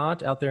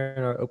not out there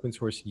in our open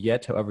source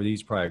yet. However,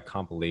 these are probably a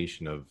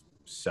compilation of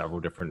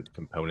several different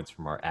components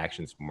from our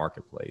Actions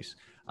marketplace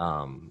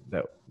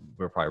that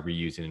we're probably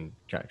reusing,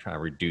 trying to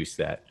reduce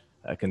that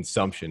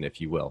consumption, if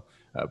you will.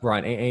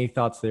 Brian, any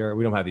thoughts there?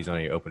 We don't have these on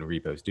any open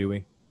repos, do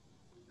we,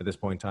 at this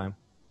point in time?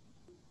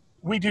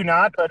 We do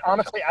not, but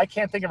honestly, I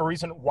can't think of a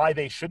reason why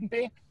they shouldn't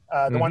be.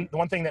 The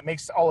one thing that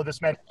makes all of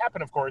this magic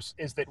happen, of course,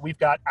 is that we've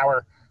got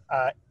our,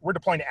 we're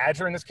deploying to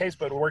Azure in this case,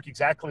 but it'll work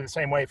exactly the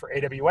same way for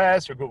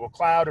AWS or Google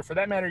Cloud, or for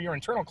that matter, your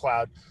internal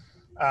cloud.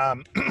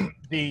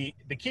 The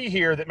key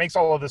here that makes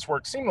all of this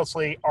work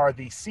seamlessly are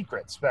the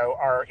secrets. So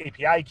our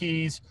API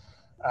keys,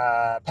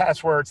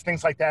 passwords,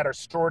 things like that are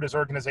stored as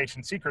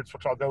organization secrets,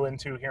 which I'll go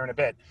into here in a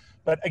bit.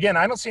 But again,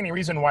 I don't see any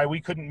reason why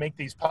we couldn't make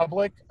these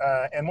public,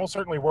 and we'll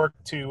certainly work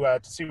to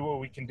see what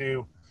we can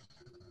do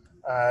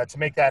to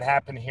make that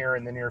happen here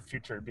in the near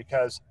future,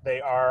 because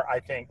they are, I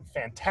think,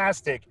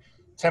 fantastic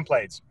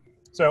templates.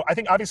 So I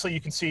think obviously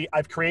you can see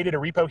I've created a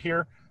repo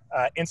here.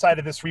 Inside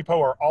of this repo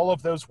are all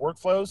of those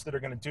workflows that are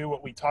going to do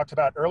what we talked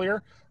about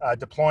earlier,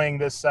 deploying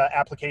this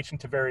application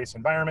to various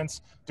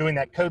environments, doing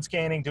that code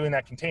scanning, doing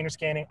that container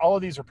scanning. All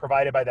of these are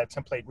provided by that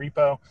template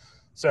repo.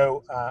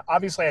 So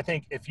obviously, I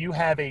think if you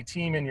have a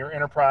team in your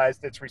enterprise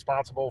that's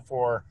responsible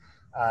for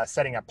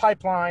setting up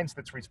pipelines,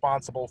 that's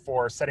responsible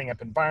for setting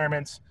up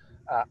environments,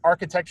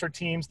 architecture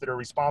teams that are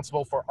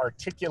responsible for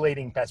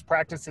articulating best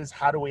practices,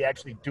 how do we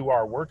actually do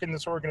our work in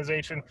this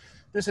organization,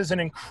 this is an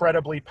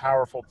incredibly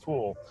powerful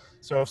tool.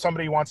 So if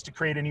somebody wants to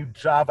create a new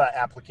Java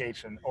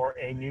application or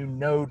a new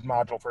Node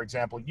module, for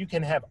example, you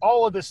can have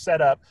all of this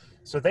set up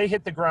so they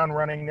hit the ground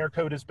running, their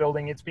code is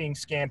building, it's being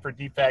scanned for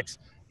defects,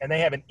 and they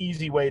have an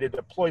easy way to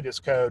deploy this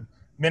code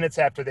minutes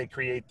after they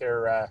create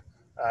their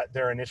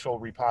initial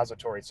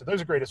repository. So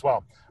those are great as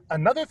well.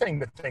 Another thing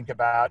to think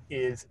about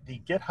is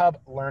the GitHub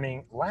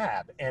Learning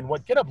Lab. And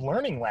what GitHub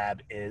Learning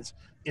Lab is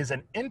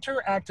an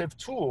interactive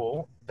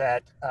tool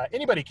that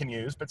anybody can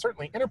use, but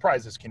certainly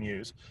enterprises can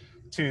use,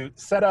 to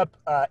set up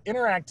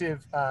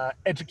interactive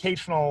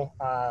educational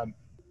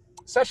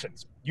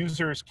sessions.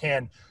 Users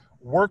can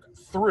work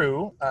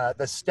through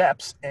the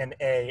steps in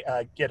a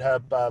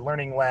GitHub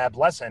Learning Lab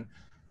lesson,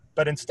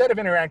 but instead of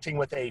interacting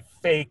with a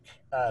fake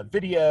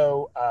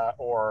video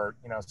or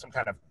some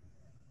kind of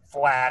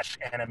flash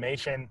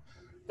animation,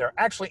 they're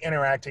actually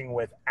interacting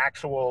with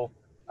actual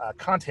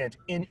content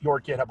in your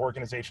GitHub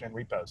organization and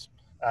repos.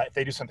 If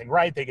they do something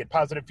right, they get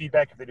positive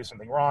feedback. If they do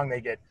something wrong,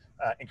 they get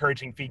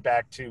encouraging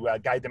feedback to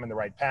guide them in the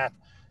right path.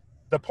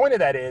 The point of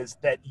that is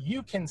that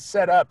you can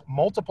set up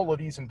multiple of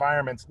these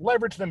environments,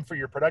 leverage them for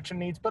your production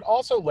needs, but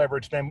also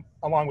leverage them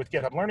along with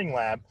GitHub Learning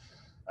Lab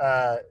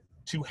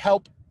to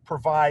help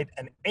provide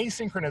an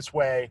asynchronous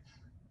way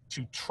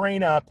to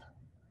train up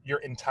your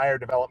entire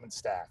development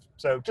staff.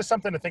 So just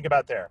something to think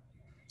about there.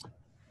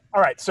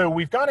 All right, so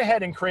we've gone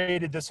ahead and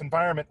created this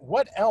environment.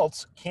 What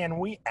else can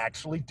we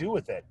actually do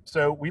with it?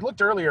 So we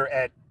looked earlier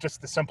at just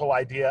the simple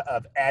idea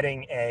of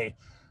adding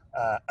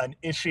an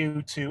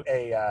issue to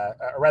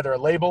or rather a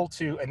label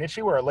to an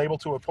issue or a label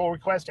to a pull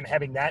request, and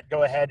having that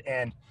go ahead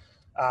and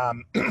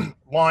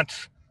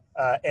launch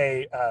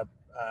a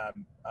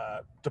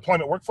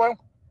deployment workflow.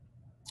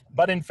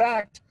 But in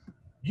fact,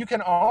 you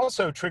can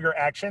also trigger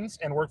actions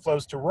and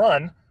workflows to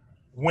run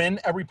when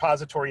a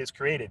repository is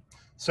created.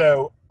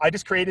 So I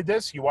just created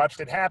this, you watched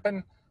it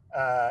happen,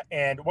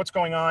 and what's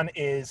going on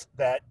is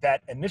that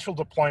initial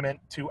deployment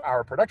to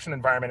our production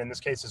environment in this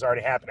case is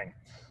already happening.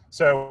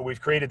 So we've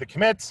created the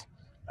commit,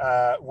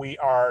 we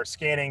are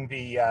scanning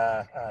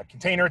the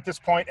container at this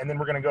point, and then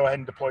we're gonna go ahead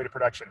and deploy to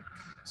production.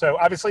 So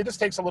obviously this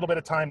takes a little bit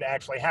of time to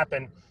actually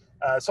happen.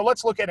 So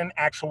let's look at an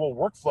actual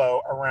workflow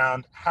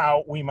around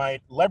how we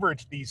might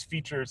leverage these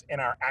features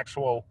in our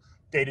actual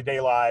day-to-day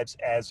lives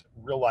as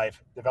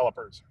real-life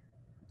developers.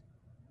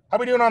 How are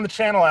we doing on the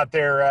channel out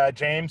there,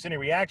 James? Any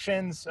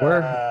reactions?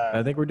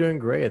 I think we're doing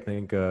great. I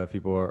think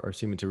people are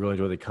seeming to really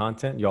enjoy the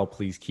content. Y'all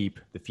please keep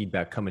the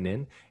feedback coming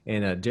in.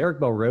 And Derek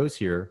Belrose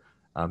here,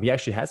 he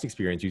actually has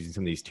experience using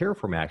some of these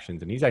Terraform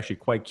actions, and he's actually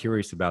quite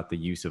curious about the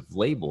use of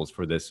labels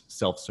for this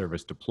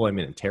self-service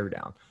deployment and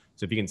teardown.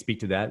 So if you can speak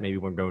to that, maybe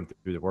when going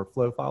through the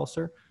workflow file,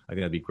 sir, I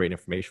think that'd be great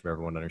information for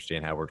everyone to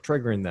understand how we're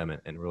triggering them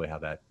and really how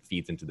that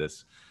feeds into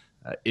this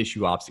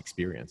issue ops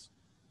experience.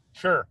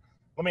 Sure.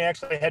 Let me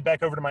actually head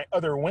back over to my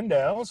other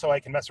window so I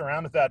can mess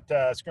around without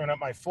screwing up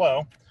my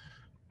flow.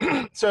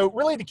 So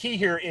really the key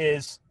here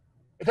is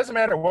it doesn't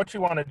matter what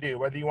you want to do,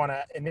 whether you want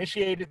to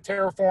initiate a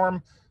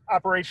Terraform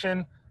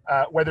operation,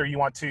 whether you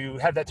want to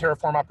have that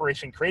Terraform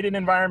operation create an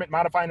environment,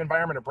 modify an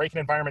environment, or break an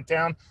environment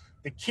down.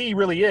 The key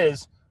really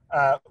is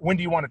when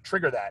do you want to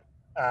trigger that?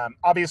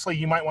 Obviously,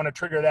 you might want to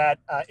trigger that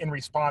in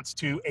response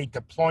to a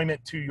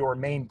deployment to your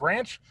main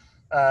branch.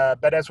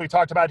 But as we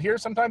talked about here,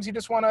 sometimes you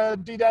just want to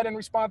do that in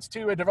response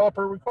to a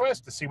developer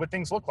request to see what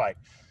things look like.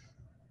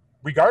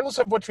 Regardless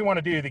of what you want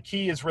to do, the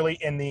key is really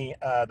in the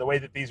way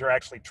that these are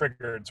actually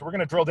triggered. So we're going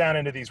to drill down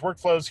into these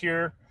workflows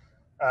here.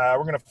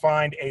 We're going to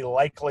find a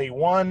likely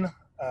one.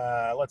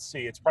 Let's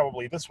see, it's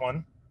probably this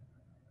one.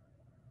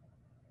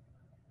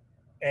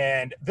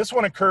 And this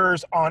one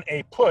occurs on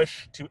a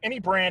push to any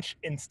branch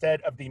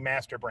instead of the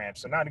master branch.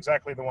 So not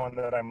exactly the one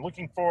that I'm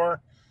looking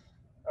for.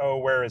 Oh,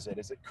 where is it?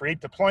 Is it create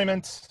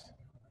deployment?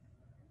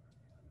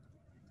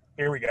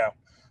 Here we go.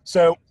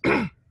 So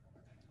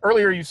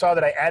earlier you saw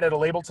that I added a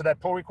label to that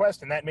pull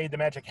request and that made the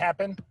magic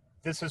happen.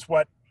 This is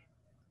what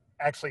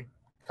actually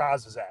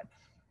causes that.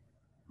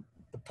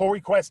 The pull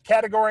request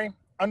category,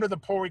 under the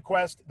pull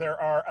request,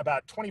 there are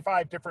about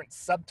 25 different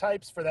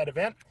subtypes for that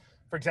event.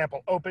 For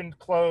example, opened,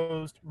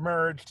 closed,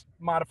 merged,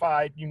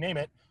 modified, you name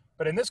it.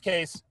 But in this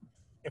case,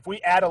 if we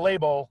add a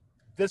label,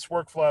 this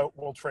workflow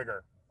will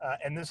trigger.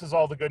 And this is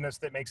all the goodness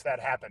that makes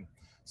that happen.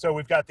 So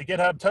we've got the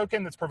GitHub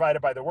token that's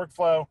provided by the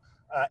workflow.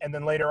 And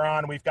then later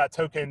on, we've got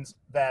tokens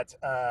that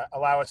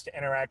allow us to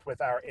interact with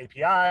our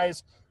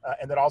APIs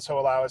and that also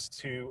allow us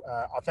to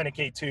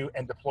authenticate to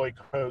and deploy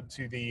code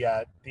to the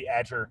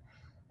Azure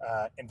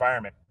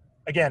environment.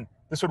 Again,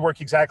 this would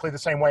work exactly the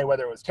same way,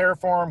 whether it was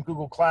Terraform,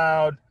 Google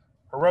Cloud,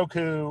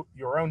 Heroku,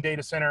 your own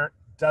data center,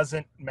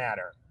 doesn't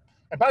matter.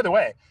 And by the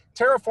way,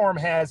 Terraform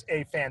has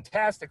a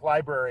fantastic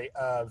library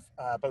of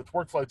both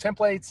workflow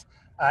templates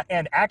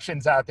and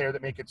actions out there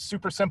that make it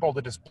super simple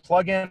to just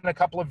plug in a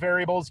couple of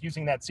variables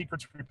using that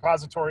secrets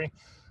repository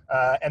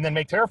and then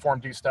make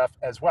Terraform do stuff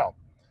as well.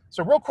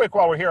 So real quick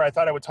while we're here, I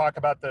thought I would talk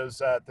about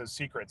those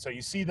secrets. So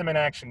you see them in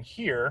action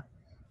here.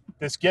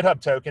 This GitHub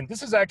token,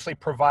 this is actually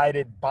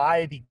provided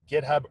by the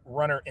GitHub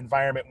runner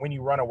environment when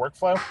you run a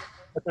workflow,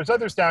 but there's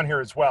others down here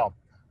as well.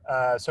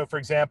 So for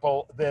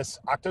example, this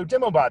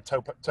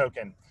OctoDemobot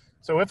token.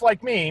 So if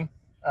like me,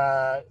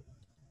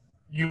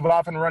 you've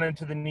often run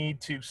into the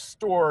need to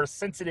store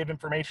sensitive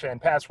information,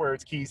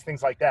 passwords, keys,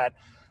 things like that,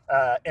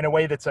 in a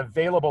way that's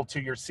available to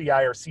your CI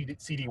or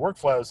CD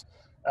workflows,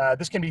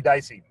 this can be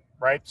dicey,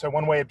 right? So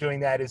one way of doing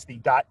that is the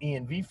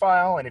 .env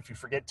file, and if you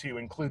forget to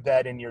include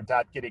that in your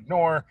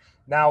 .gitignore,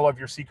 now all of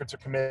your secrets are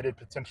committed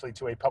potentially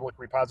to a public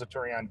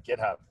repository on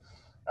GitHub.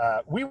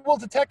 We will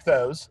detect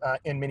those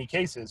in many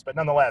cases, but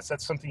nonetheless,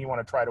 that's something you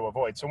want to try to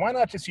avoid. So why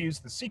not just use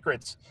the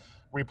secrets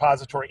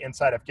repository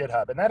inside of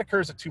GitHub? And that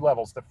occurs at two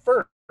levels. The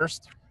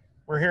first,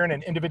 we're here in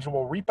an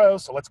individual repo,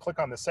 so let's click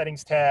on the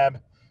settings tab,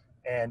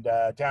 and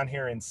down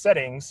here in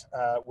settings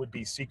would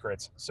be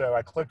secrets. So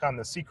I click on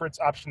the secrets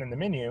option in the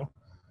menu,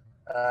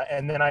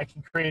 and then I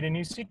can create a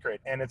new secret.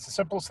 And it's the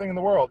simplest thing in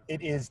the world.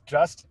 It is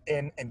just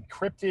an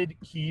encrypted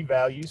key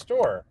value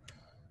store.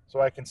 So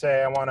I can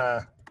say I want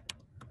to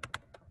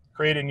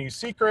create a new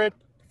secret,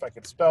 if I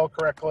could spell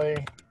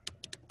correctly.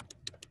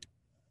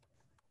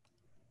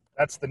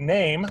 That's the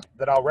name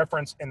that I'll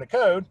reference in the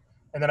code,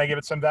 and then I give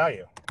it some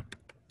value.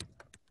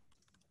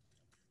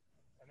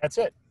 And that's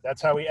it.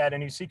 That's how we add a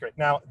new secret.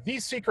 Now,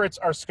 these secrets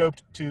are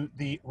scoped to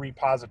the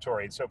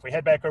repository. So if we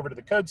head back over to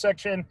the code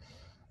section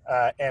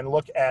and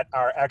look at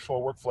our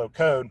actual workflow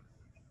code,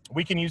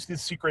 we can use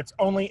these secrets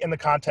only in the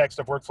context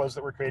of workflows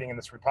that we're creating in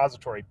this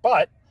repository.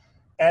 But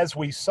as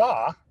we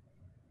saw,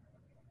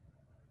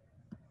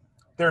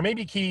 there may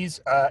be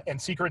keys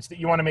and secrets that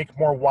you want to make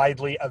more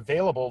widely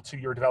available to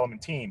your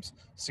development teams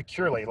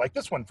securely, like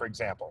this one, for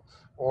example,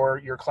 or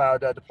your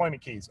cloud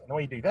deployment keys. And the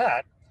way you do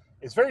that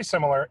is very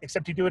similar,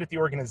 except you do it at the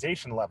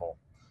organization level.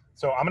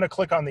 So I'm going to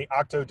click on the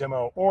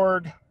octodemo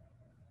org.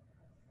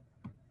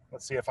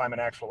 Let's see if I'm an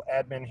actual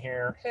admin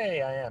here.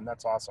 Hey, I am.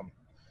 That's awesome.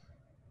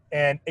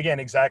 And again,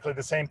 exactly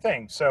the same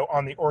thing. So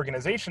on the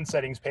organization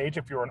settings page,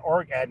 if you're an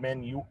org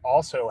admin, you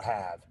also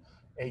have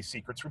a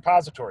secrets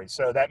repository.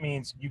 So that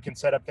means you can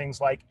set up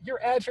things like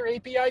your Azure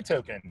API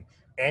token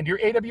and your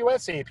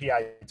AWS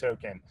API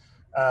token,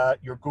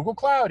 your Google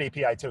Cloud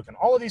API token.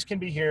 All of these can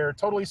be here,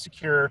 totally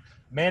secure,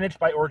 managed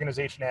by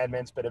organization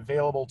admins, but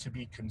available to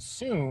be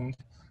consumed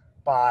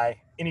by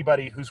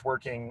anybody who's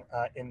working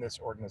in this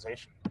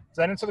organization. Does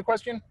that answer the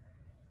question?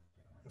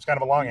 It's kind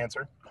of a long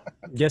answer.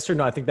 Yes or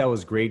no? I think that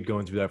was great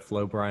going through that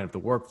flow, Bryan, of the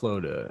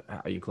workflow to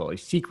how you call it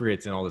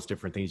secrets and all those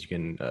different things you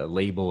can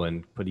label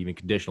and put even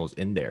conditionals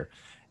in there.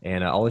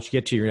 And I'll let you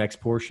get to your next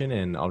portion,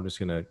 and I'm just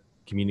going to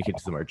communicate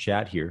to them our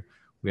chat here.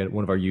 We had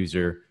one of our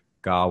user,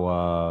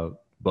 Gawa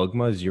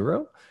Bugma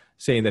Zero,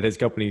 saying that his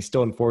company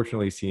still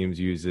unfortunately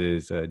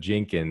uses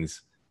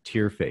Jenkins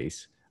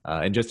Tierface.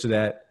 And just to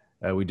that,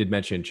 we did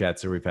mention in chat,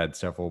 so we've had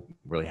several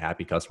really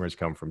happy customers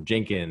come from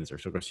Jenkins or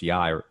Circle CI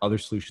or other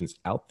solutions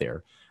out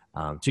there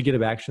to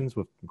GitHub Actions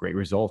with great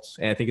results.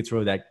 And I think it's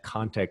really that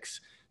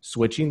context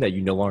switching that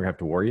you no longer have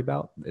to worry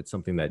about. It's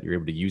something that you're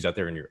able to use out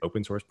there in your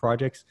open source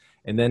projects,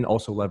 and then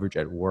also leverage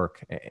at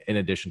work in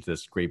addition to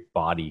this great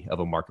body of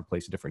a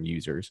marketplace of different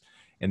users.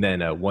 And then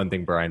one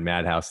thing, Bryan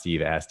Madhouse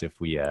Steve asked if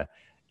we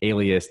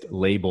aliased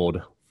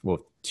labeled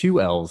with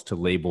two L's to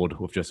labeled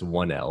with just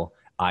one L,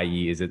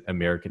 i.e. is it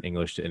American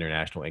English to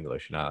international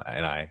English? And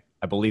I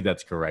believe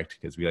that's correct,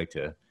 because we like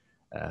to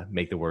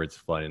make the words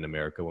fun in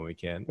America when we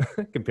can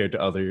compared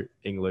to other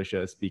English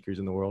speakers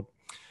in the world.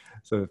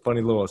 So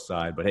funny little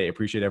aside, but hey,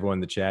 appreciate everyone in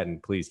the chat,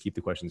 and please keep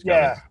the questions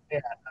coming. Yeah.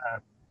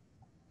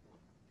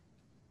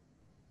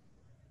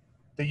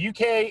 The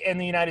UK and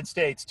the United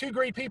States, two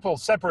great people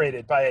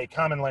separated by a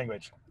common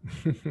language.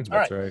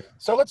 That's right.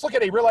 So let's look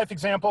at a real life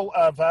example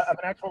of an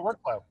actual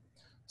workflow.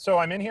 So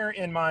I'm in here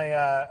in my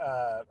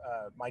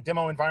my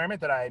demo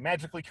environment that I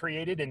magically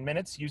created in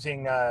minutes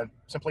using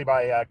simply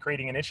by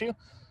creating an issue.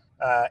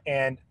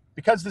 And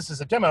because this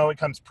is a demo, it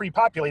comes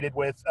pre-populated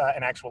with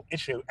an actual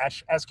issue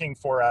asking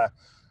for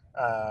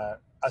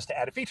us to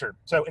add a feature.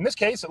 So in this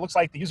case, it looks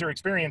like the user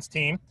experience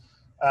team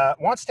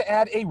wants to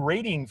add a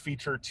rating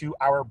feature to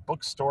our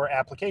bookstore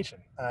application.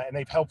 And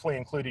they've helpfully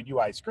included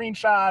UI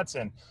screenshots,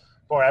 and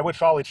boy, I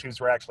wish all issues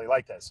were actually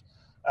like this.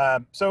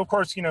 So of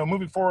course,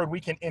 moving forward,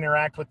 we can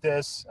interact with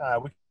this.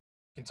 We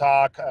can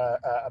talk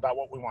about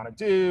what we want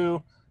to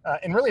do.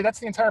 And really, that's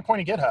the entire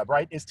point of GitHub,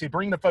 right? Is to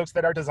bring the folks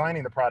that are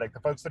designing the product, the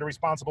folks that are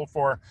responsible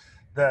for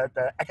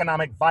the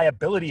economic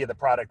viability of the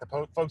product,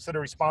 the folks that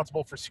are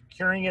responsible for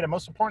securing it, and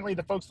most importantly,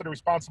 the folks that are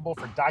responsible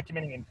for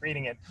documenting and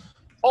creating it,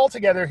 all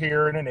together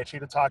here in an issue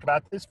to talk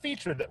about this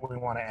feature that we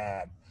want to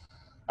add.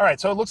 All right,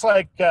 so it looks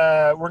like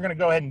we're going to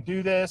go ahead and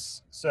do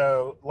this.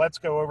 So let's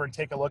go over and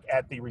take a look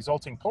at the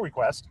resulting pull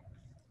request.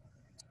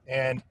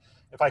 And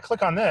if I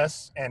click on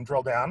this and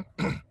drill down,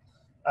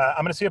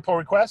 I'm going to see a pull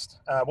request.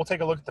 We'll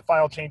take a look at the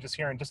file changes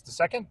here in just a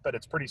second, but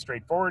it's pretty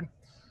straightforward.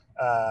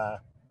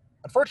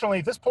 Unfortunately,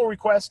 this pull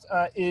request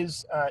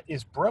is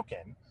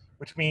broken,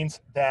 which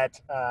means that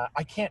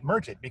I can't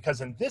merge it,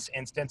 because in this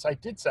instance, I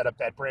did set up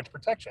that branch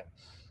protection.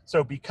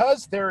 So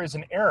because there is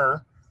an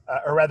error,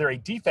 or rather a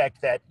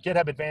defect that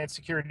GitHub Advanced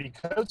Security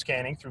Code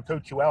Scanning through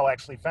CodeQL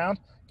actually found,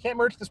 can't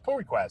merge this pull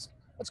request.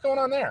 What's going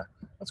on there?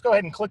 Let's go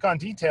ahead and click on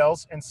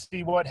details and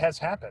see what has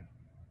happened.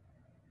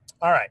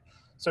 All right.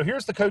 So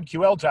here's the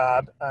CodeQL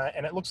job,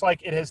 and it looks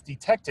like it has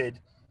detected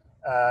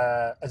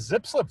a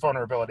zip slip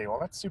vulnerability. Well,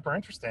 that's super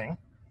interesting.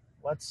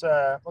 Let's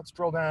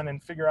drill down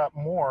and figure out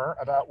more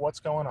about what's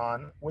going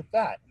on with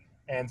that.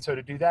 And so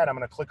to do that, I'm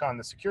going to click on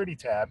the security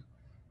tab,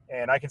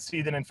 and I can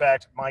see that in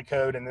fact my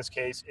code in this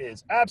case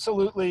is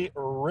absolutely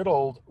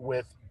riddled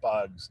with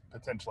bugs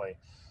potentially.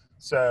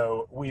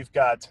 So we've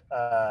got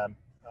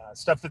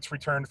stuff that's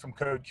returned from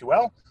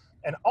CodeQL.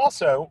 And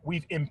also,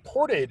 we've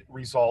imported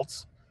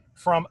results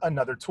from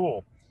another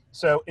tool.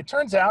 So it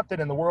turns out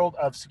that in the world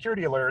of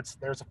security alerts,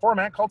 there's a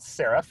format called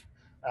Serif,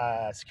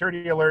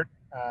 Security Alert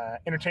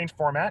Interchange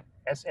Format,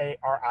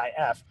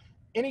 SARIF.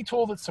 Any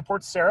tool that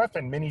supports Serif,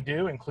 and many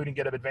do, including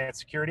GitHub Advanced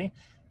Security,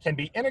 can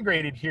be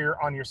integrated here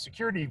on your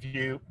security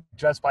view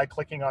just by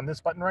clicking on this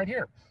button right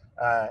here.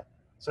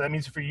 So that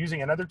means if you're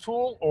using another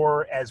tool,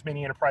 or as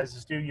many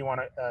enterprises do, you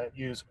want to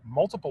use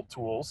multiple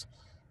tools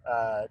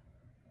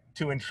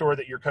to ensure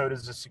that your code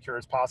is as secure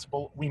as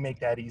possible, we make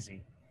that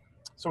easy.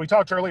 So we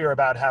talked earlier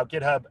about how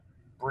GitHub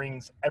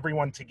brings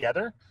everyone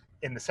together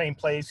in the same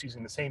place,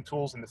 using the same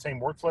tools and the same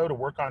workflow to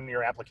work on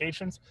your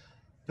applications.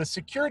 The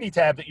security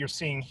tab that you're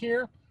seeing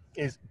here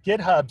is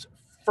GitHub's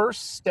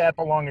first step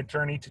along a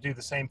journey to do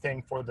the same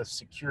thing for the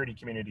security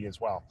community as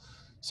well.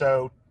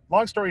 So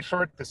long story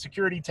short, the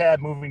security tab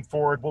moving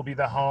forward will be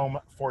the home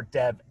for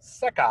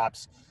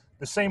DevSecOps,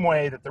 the same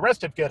way that the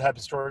rest of GitHub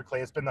historically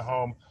has been the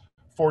home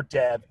for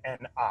Dev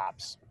and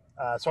Ops.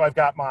 So I've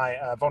got my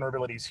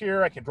vulnerabilities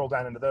here. I can drill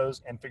down into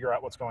those and figure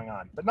out what's going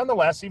on. But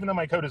nonetheless, even though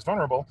my code is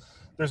vulnerable,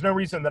 there's no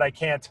reason that I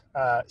can't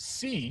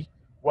see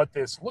what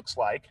this looks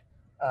like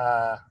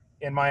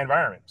in my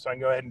environment. So I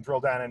can go ahead and drill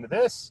down into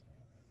this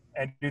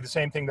and do the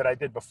same thing that I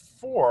did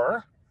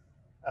before,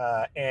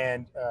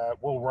 and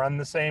we'll run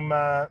the same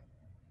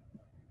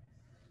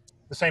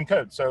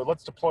code. So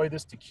let's deploy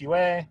this to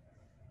QA.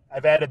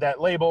 I've added that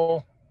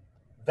label.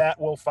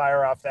 That will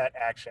fire off that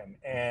action.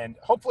 And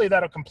hopefully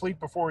that'll complete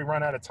before we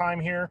run out of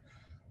time here.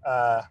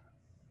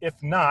 If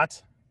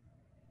not,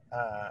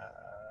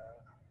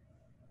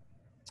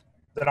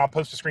 then I'll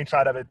post a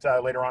screenshot of it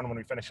later on when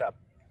we finish up.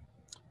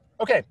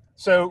 Okay,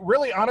 so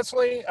really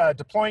honestly,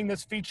 deploying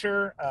this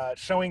feature,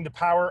 showing the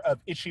power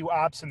of issue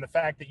ops and the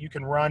fact that you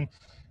can run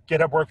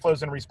GitHub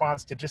workflows in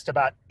response to just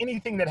about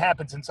anything that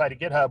happens inside of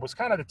GitHub was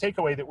kind of the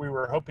takeaway that we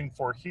were hoping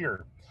for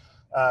here.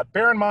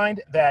 Bear in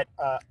mind that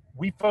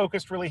we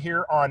focused really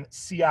here on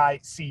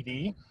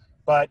CI/CD,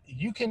 but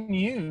you can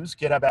use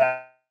GitHub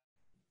Actions.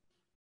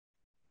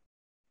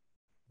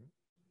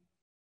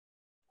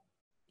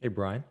 Hey,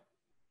 Brian.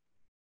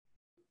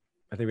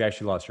 I think we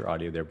actually lost your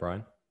audio there,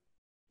 Brian.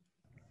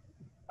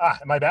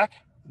 Am I back?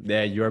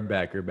 Yeah, you're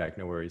back. You're back.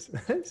 No worries.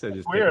 So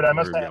just weird. I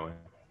must have.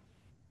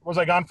 Was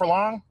I gone for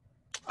long?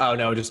 Oh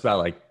no, just about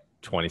like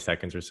 20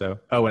 seconds or so.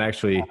 Oh, and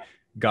actually,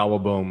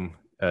 Gobbleboom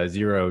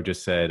 0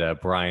 just said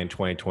Brian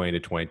 2020 to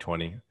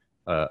 2020.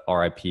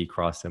 RIP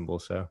cross symbol.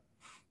 So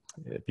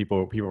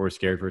people were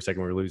scared for a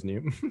second we were losing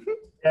you.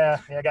 Yeah,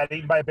 I got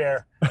eaten by a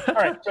bear. All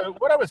right, so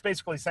what I was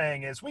basically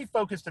saying is we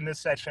focused in this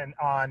session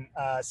on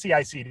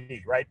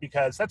CI/CD, right?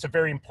 Because that's a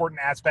very important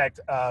aspect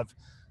of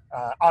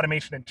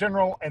automation in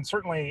general, and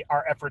certainly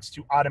our efforts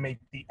to automate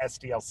the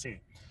SDLC.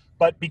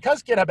 But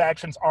because GitHub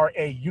Actions are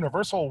a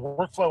universal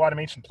workflow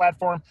automation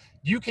platform,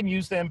 you can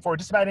use them for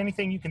just about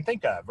anything you can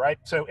think of, right?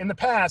 So in the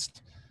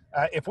past,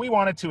 if we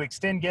wanted to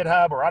extend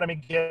GitHub or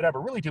automate GitHub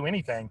or really do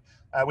anything,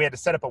 we had to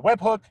set up a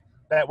webhook.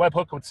 That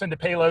webhook would send a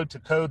payload to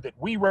code that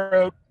we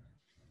wrote,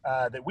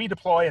 that we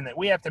deploy, and that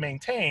we have to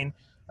maintain,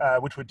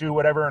 which would do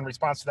whatever in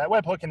response to that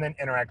webhook and then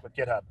interact with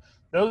GitHub.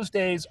 Those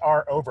days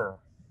are over.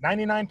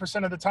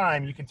 99% of the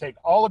time, you can take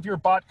all of your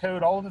bot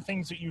code, all of the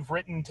things that you've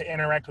written to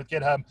interact with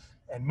GitHub,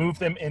 and move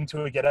them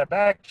into a GitHub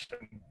action.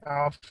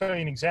 I'll show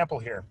you an example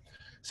here.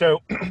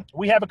 So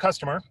we have a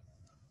customer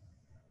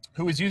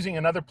who is using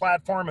another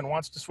platform and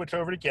wants to switch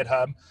over to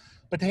GitHub,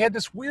 but they had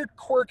this weird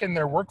quirk in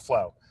their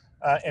workflow.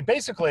 And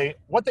basically,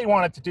 what they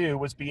wanted to do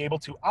was be able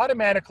to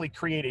automatically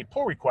create a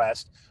pull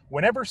request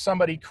whenever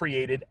somebody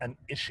created an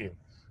issue.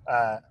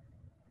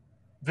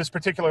 This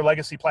particular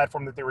legacy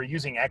platform that they were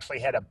using actually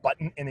had a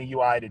button in the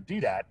UI to do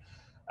that.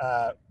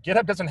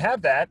 GitHub doesn't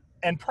have that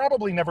and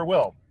probably never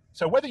will.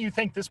 So whether you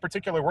think this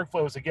particular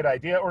workflow is a good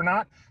idea or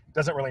not,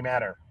 doesn't really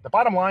matter. The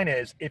bottom line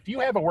is, if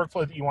you have a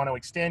workflow that you want to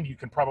extend, you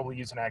can probably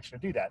use an action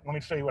to do that. Let me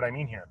show you what I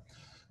mean here.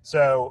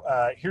 So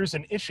here's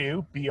an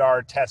issue,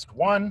 BR test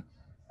 1,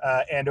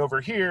 and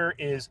over here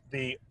is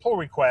the pull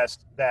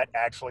request that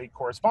actually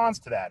corresponds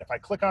to that. If I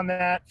click on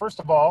that, first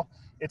of all,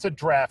 it's a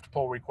draft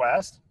pull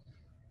request,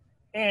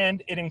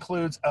 and it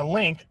includes a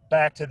link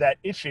back to that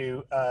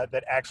issue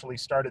that actually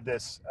started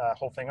this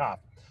whole thing off.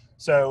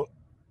 So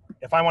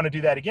if I want to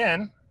do that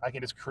again, I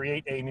can just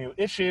create a new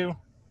issue.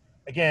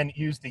 Again,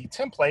 use the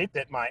template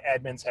that my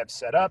admins have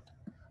set up.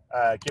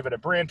 Give it a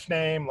branch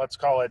name. Let's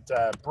call it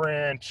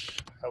branch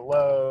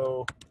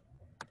hello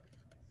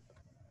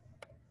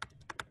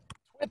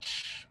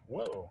Twitch.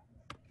 Whoa.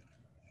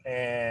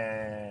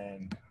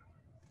 And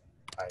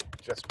I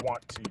just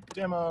want to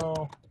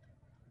demo.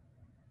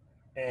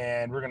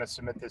 And we're going to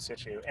submit this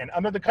issue. And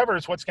under the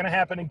covers, what's going to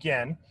happen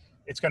again,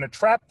 it's going to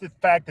trap the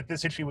fact that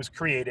this issue was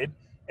created.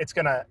 It's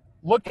going to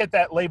look at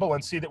that label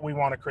and see that we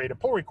want to create a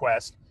pull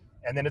request,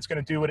 and then it's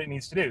going to do what it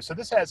needs to do. So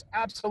this has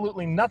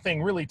absolutely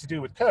nothing really to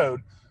do with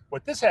code.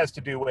 What this has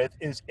to do with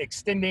is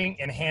extending,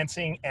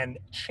 enhancing, and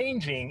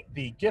changing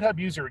the GitHub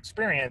user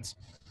experience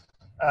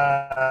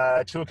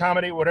to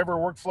accommodate whatever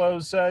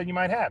workflows you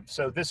might have.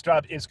 So this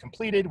job is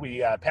completed.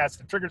 We passed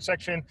the trigger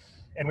section,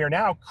 and we are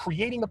now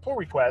creating the pull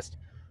request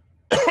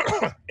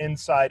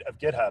inside of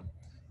GitHub.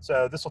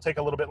 So this will take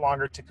a little bit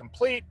longer to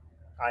complete.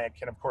 I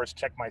can, of course,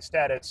 check my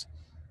status.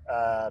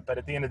 But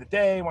at the end of the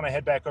day, when I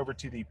head back over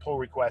to the pull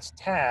request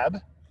tab,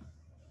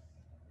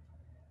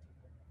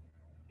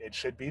 it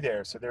should be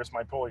there. So there's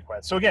my pull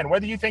request. So again,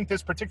 whether you think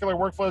this particular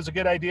workflow is a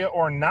good idea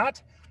or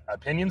not,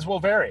 opinions will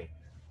vary.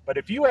 But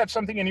if you have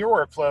something in your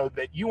workflow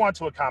that you want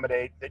to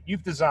accommodate, that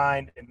you've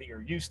designed and that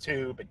you're used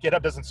to, but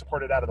GitHub doesn't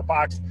support it out of the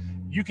box,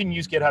 you can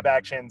use GitHub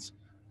Actions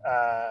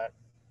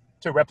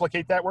to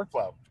replicate that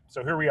workflow.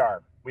 So here we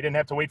are. We didn't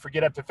have to wait for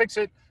GitHub to fix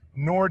it,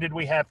 nor did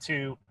we have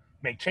to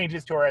make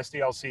changes to our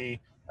SDLC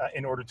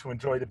in order to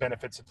enjoy the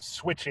benefits of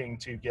switching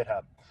to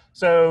GitHub.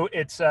 So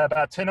it's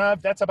about 10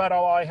 of. That's about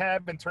all I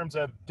have in terms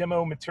of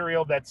demo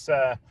material that's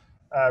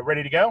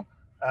ready to go.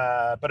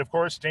 But of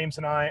course, James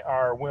and I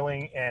are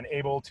willing and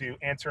able to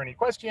answer any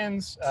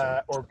questions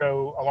or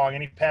go along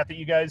any path that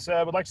you guys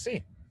would like to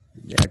see.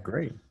 Yeah,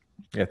 great.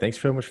 Yeah, thanks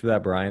so much for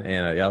that, Bryan.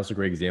 And yeah, that was a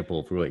great example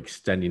of really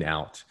extending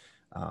out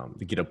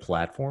the GitHub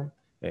platform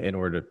in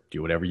order to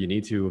do whatever you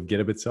need to of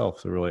GitHub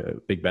itself. So really a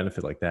big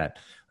benefit like that.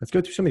 Let's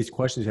go through some of these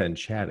questions we had in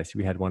chat. I see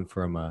we had one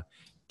from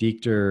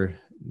Dieter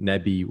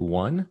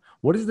Nebi1.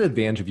 What is the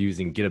advantage of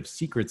using GitHub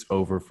secrets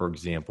over, for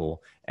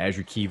example,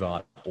 Azure Key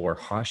Vault or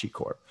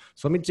HashiCorp?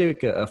 So let me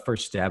take a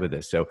first stab at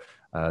this. So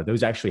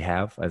those actually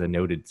have, as I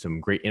noted, some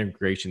great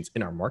integrations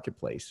in our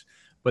marketplace.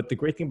 But the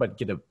great thing about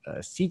GitHub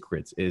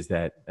secrets is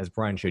that, as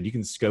Bryan showed, you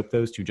can scope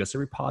those to just a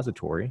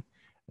repository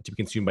to be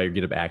consumed by your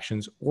GitHub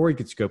Actions, or you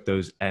could scope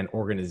those at an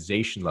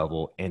organization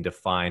level and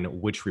define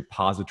which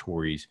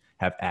repositories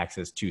have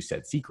access to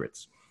said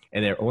secrets.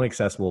 And they're only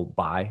accessible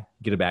by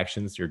GitHub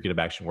Actions, your GitHub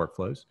Action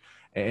workflows.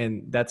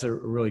 And that's a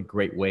really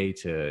great way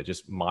to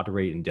just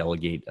moderate and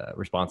delegate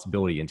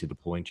responsibility into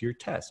deploying to your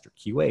test or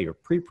QA or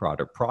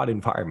pre-prod or prod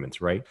environments,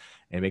 right?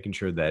 And making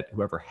sure that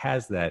whoever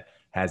has that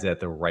at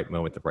the right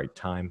moment, the right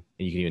time.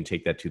 And you can even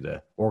take that to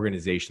the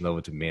organization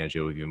level to manage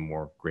it with even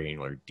more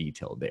granular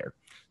detail there.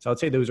 So I would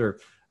say those are,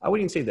 I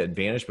wouldn't even say the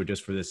advantage, but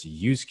just for this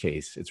use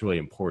case, it's really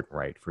important,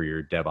 right? For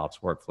your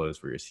DevOps workflows,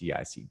 for your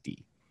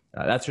CI/CD.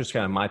 That's just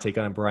kind of my take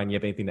on it. Bryan, you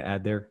have anything to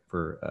add there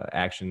for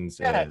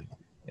actions and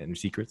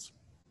secrets?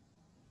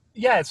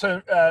 Yeah,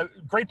 so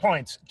great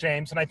points,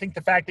 James. And I think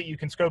the fact that you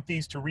can scope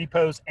these to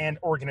repos and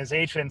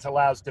organizations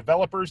allows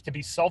developers to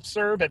be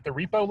self-serve at the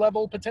repo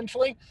level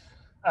potentially,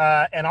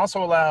 and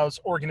also allows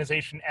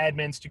organization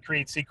admins to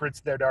create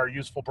secrets that are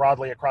useful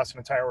broadly across an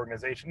entire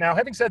organization. Now,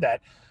 having said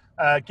that,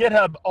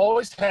 GitHub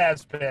always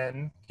has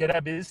been,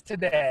 GitHub is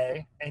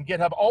today, and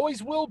GitHub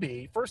always will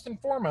be, first and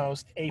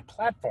foremost, a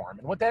platform.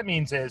 And what that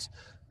means is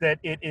that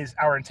it is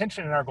our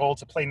intention and our goal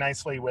to play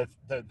nicely with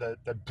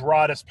the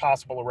broadest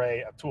possible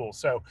array of tools.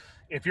 So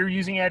if you're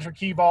using Azure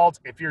Key Vault,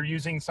 if you're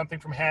using something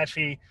from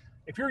Hashi,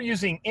 if you're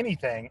using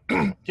anything,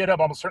 GitHub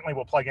almost certainly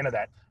will plug into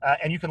that.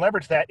 And you can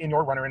leverage that in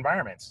your runner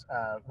environments.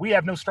 We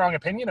have no strong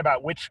opinion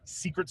about which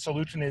secret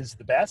solution is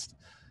the best.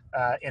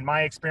 In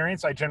my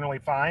experience, I generally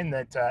find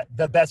that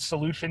the best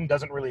solution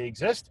doesn't really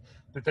exist,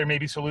 that there may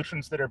be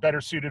solutions that are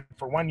better suited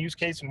for one use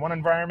case in one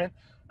environment,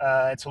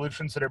 and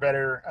solutions that are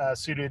better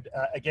suited,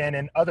 again,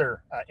 in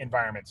other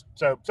environments.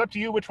 So it's up to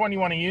you which one you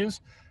want to use.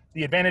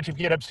 The advantage of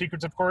GitHub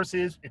Secrets, of course,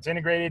 is it's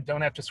integrated.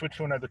 Don't have to switch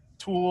to another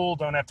tool.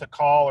 Don't have to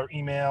call or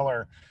email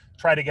or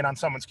try to get on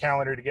someone's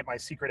calendar to get my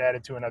secret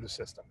added to another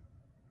system.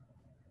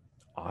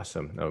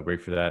 Awesome. Oh,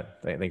 great for that.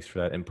 Thanks for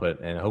that input.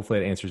 And hopefully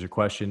it answers your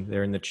question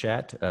there in the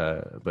chat.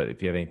 But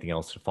if you have anything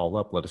else to follow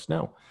up, let us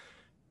know.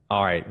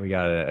 All right. We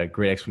got a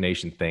great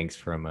explanation. Thanks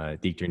from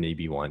Dieter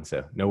NB1.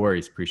 So no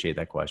worries. Appreciate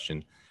that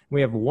question.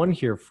 We have one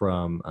here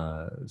from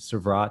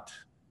Servat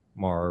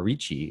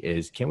Marici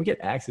is, can we get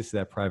access to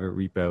that private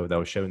repo that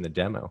was shown in the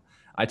demo?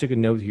 I took a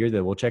note here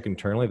that we'll check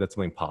internally if that's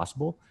something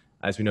possible.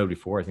 As we noted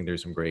before, I think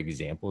there's some great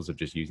examples of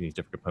just using these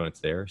different components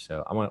there.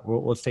 So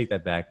let's take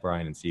that back,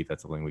 Bryan, and see if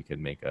that's something we could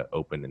make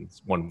open in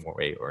one more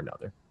way or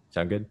another.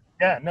 Sound good?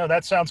 Yeah, no,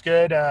 that sounds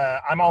good.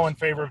 I'm all in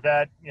favor of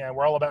that. Yeah,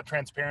 we're all about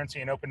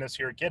transparency and openness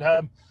here at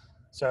GitHub.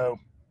 So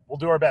we'll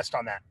do our best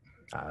on that.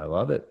 I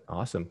love it.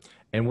 Awesome.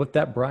 And with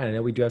that, Bryan, I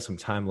know we do have some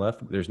time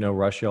left. There's no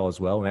rush, y'all, as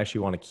well. We actually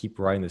want to keep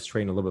riding this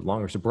train a little bit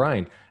longer. So,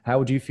 Bryan, how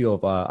would you feel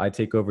if I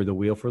take over the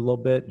wheel for a little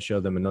bit and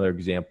show them another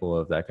example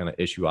of that kind of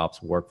issue ops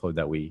workflow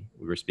that we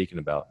were speaking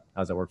about?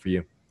 How's that work for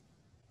you?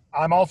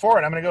 I'm all for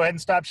it. I'm going to go ahead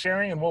and stop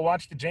sharing, and we'll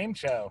watch the James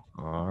show.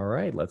 All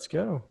right, let's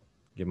go.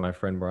 Give my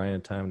friend Bryan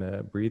time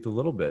to breathe a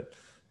little bit.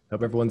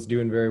 Hope everyone's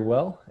doing very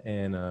well.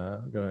 And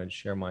go ahead and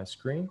share my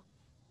screen.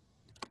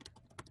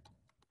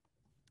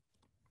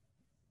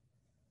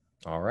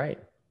 All right,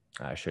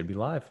 I should be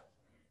live.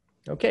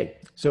 Okay,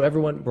 so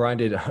everyone, Bryan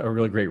did a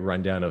really great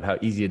rundown of how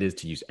easy it is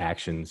to use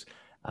actions,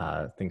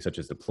 things such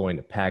as deploying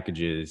the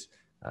packages,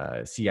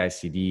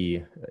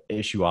 CI/CD,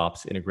 issue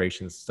ops,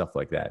 integrations, stuff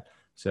like that.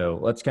 So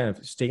let's kind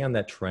of stay on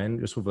that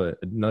trend just with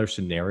another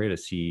scenario to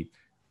see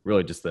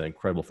really just the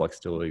incredible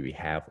flexibility we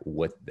have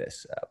with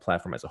this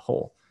platform as a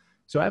whole.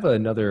 So I have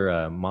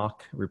another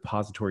mock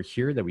repository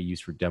here that we use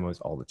for demos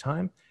all the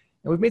time.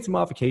 And we've made some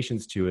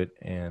modifications to it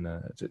and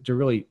to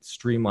really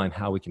streamline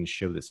how we can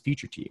show this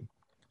feature to you.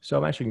 So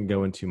I'm actually going to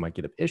go into my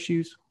GitHub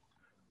issues.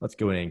 Let's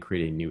go in and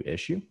create a new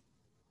issue.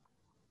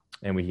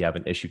 And we have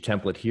an issue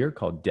template here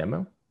called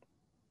demo.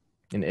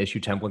 And issue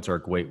templates are a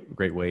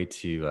great way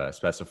to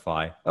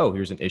specify, oh,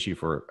 here's an issue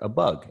for a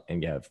bug.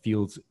 And you have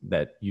fields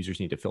that users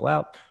need to fill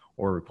out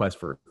or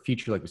request for a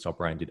feature like we saw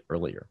Bryan did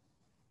earlier.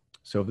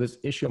 So this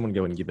issue, I'm going to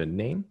go ahead and give it a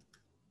name.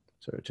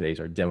 So today's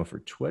our demo for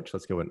Twitch.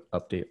 Let's go and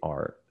update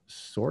our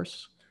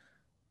source.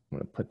 I'm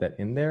going to put that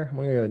in there. I'm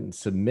going to go ahead and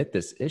submit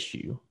this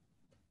issue.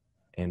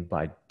 And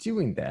by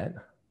doing that,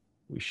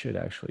 we should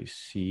actually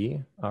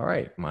see, all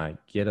right, my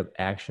GitHub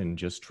action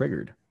just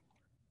triggered.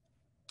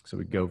 So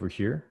we go over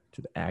here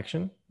to the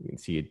action. We can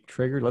see it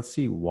triggered. Let's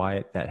see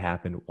why that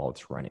happened while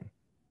it's running.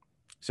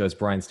 So as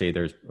Bryan stated,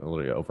 there's a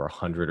little over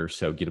 100 or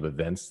so GitHub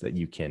events that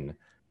you can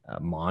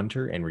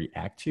monitor and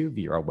react to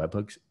via our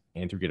webhooks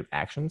and through GitHub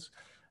Actions,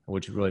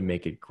 which really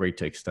make it great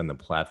to extend the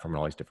platform in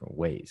all these different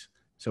ways.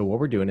 So what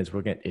we're doing is we're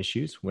looking at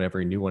issues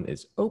whenever a new one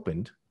is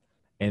opened,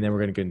 and then we're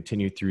going to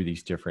continue through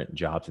these different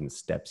jobs and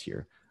steps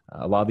here.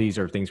 A lot of these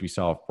are things we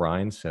saw with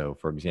Bryan. So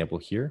for example,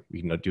 here,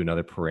 we can do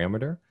another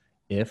parameter.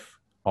 If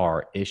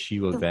our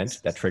issue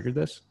event that triggered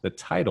this, the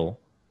title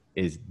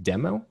is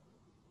demo,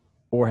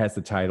 or has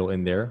the title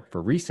in there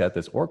for reset,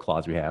 this or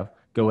clause we have,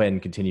 go ahead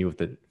and continue with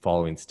the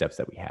following steps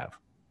that we have.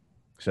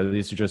 So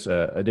these are just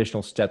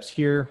additional steps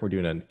here. We're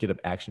doing a GitHub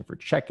action for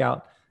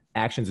checkout.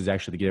 Actions is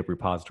actually the GitHub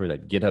repository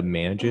that GitHub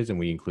manages, and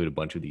we include a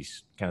bunch of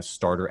these kind of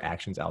starter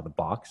actions out of the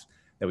box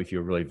that we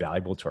feel really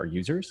valuable to our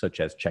users, such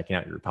as checking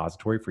out your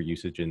repository for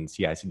usage in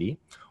CI/CD.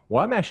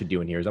 What I'm actually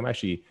doing here is I'm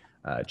actually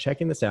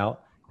checking this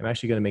out. I'm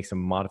actually going to make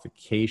some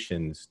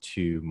modifications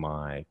to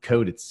my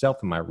code itself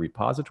in my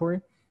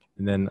repository.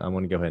 And then I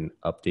want to go ahead and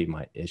update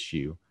my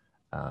issue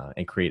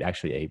and create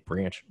actually a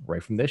branch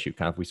right from the issue,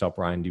 kind of we saw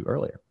Bryan do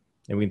earlier.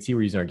 And we can see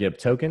we're using our GitHub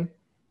token.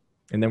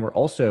 And then we're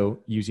also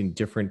using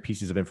different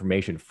pieces of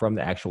information from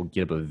the actual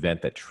GitHub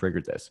event that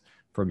triggered this.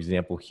 For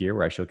example, here,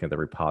 we're actually looking at the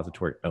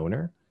repository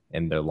owner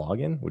and the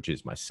login, which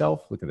is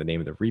myself, looking at the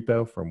name of the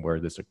repo from where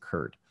this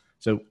occurred.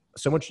 So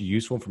much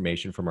useful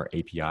information from our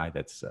API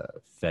that's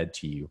fed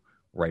to you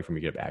right from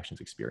your GitHub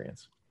Actions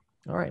experience.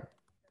 All right.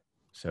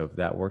 So if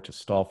that were to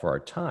stall for our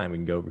time, we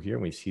can go over here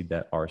and we see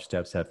that our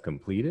steps have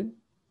completed.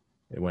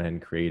 It went ahead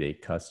and create a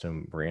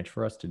custom branch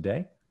for us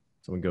today.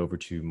 So we go over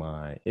to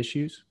my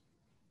issues,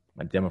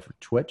 my demo for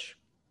Twitch.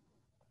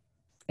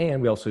 And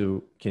we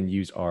also can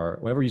use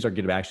whenever we use our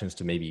GitHub Actions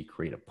to maybe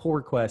create a pull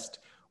request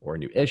or a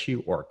new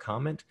issue or a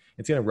comment,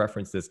 it's going to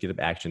reference this GitHub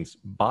Actions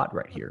bot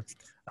right here,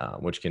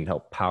 which can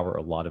help power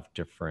a lot of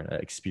different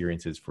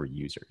experiences for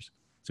users.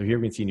 So here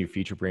we can see a new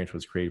feature branch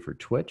was created for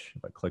Twitch.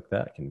 If I click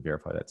that, I can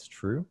verify that's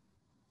true.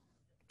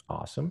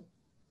 Awesome.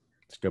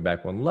 Let's go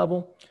back one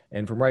level.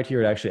 And from right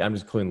here, actually, I'm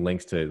just including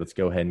links to, let's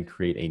go ahead and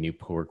create a new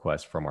pull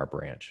request from our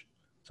branch.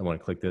 So I'm going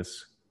to click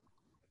this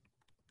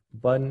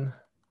button,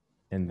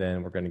 and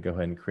then we're going to go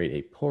ahead and create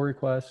a pull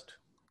request.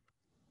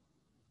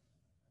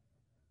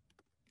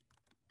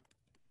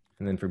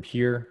 And then from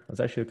here, let's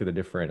actually look at the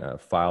different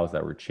files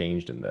that were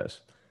changed in this.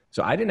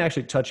 So I didn't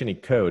actually touch any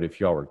code, if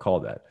y'all recall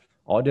that.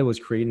 All I did was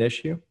create an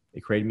issue.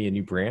 It created me a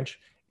new branch,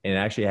 and it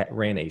actually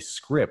ran a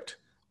script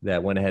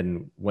that went ahead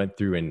and went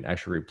through and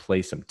actually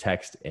replaced some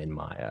text in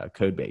my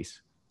code base.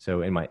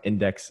 So in my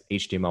index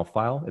HTML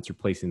file, it's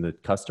replacing the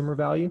customer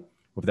value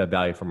with that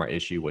value from our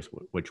issue,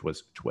 which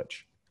was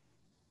Twitch.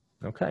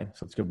 Okay,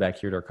 so let's go back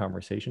here to our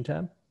conversation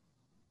tab.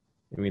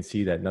 And we can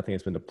see that nothing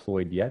has been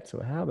deployed yet.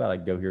 So how about I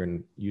go here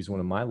and use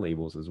one of my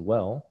labels as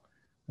well.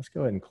 Let's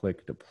go ahead and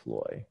click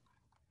deploy.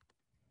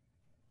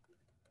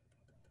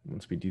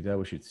 Once we do that,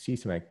 we should see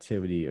some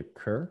activity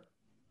occur.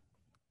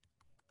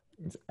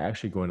 It's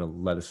actually going to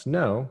let us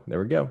know,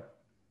 there we go.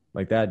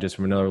 Like that, just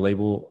from another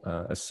label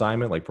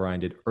assignment like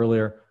Bryan did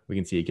earlier, we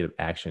can see a GitHub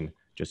action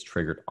just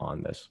triggered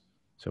on this.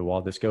 So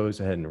while this goes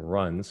ahead and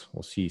runs,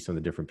 we'll see some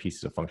of the different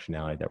pieces of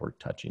functionality that we're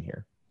touching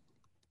here.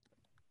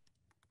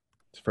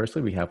 So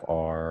firstly, we have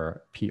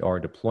our PR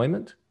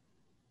deployment.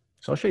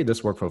 So I'll show you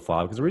this workflow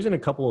file because there isn't a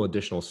couple of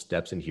additional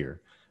steps in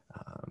here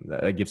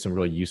that give some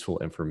really useful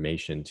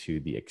information to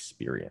the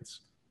experience.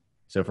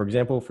 So for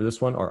example, for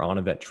this one, our on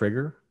event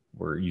trigger,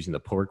 we're using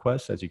the pull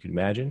request, as you can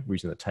imagine. We're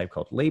using the type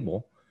called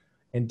label.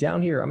 And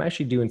down here, I'm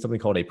actually doing something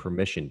called a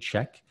permission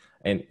check.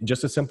 And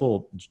just a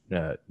simple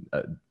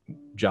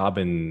job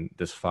in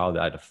this file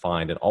that I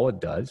defined. And all it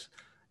does,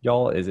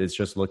 y'all, is it's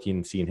just looking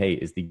and seeing, hey,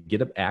 is the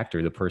GitHub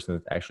actor the person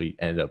that actually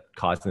ended up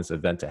causing this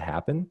event to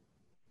happen?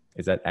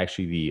 Is that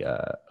actually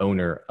the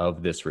owner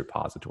of this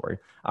repository?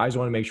 I just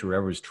want to make sure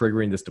whoever's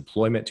triggering this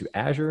deployment to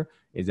Azure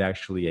is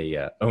actually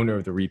a owner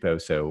of the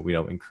repo, so we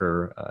don't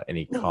incur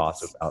any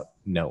costs without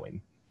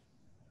knowing.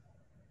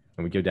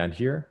 And we go down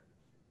here.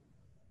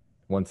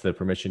 Once the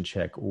permission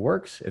check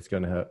works, it's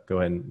going to go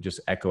ahead and just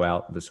echo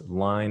out this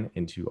line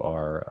into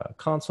our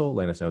console,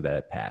 letting us know that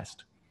it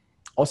passed.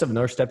 Also have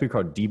another step here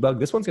called debug.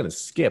 This one's going to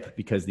skip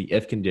because the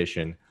if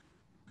condition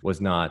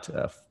was not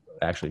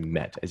actually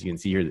met. As you can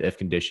see here, the if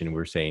condition,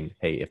 we're saying,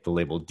 hey, if the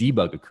label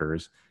debug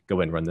occurs, go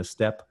ahead and run this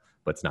step,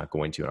 but it's not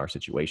going to in our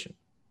situation.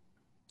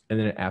 And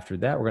then after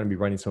that, we're going to be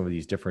running some of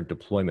these different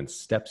deployment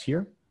steps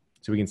here.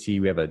 So we can see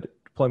we have a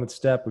deployment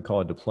step, we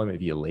call it deployment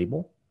via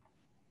label.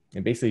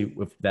 And basically,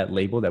 if that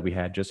label that we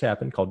had just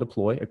happened called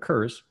deploy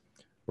occurs,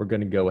 we're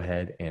going to go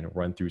ahead and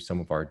run through some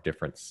of our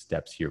different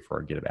steps here for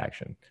our GitHub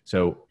action.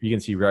 So you can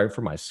see right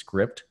for my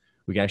script,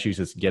 we can actually use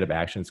this GitHub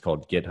action. It's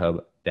called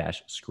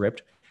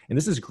GitHub-script. And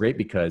this is great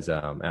because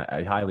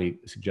I highly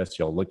suggest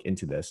y'all look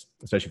into this,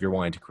 especially if you're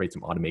wanting to create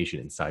some automation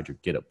inside your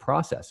GitHub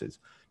processes,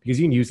 because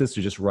you can use this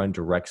to just run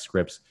direct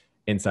scripts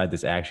inside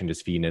this action,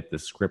 just feeding it the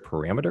script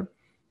parameter.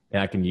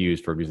 And I can use,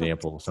 for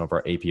example, some of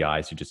our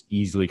APIs to just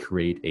easily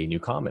create a new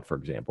comment, for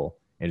example,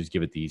 and just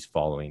give it these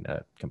following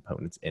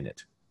components in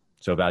it.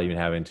 So without even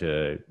having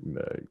to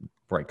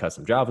write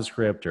custom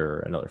JavaScript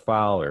or another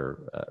file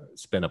or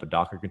spin up a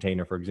Docker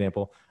container, for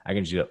example, I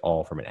can just do it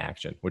all from an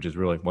action, which is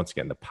really, once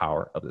again, the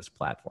power of this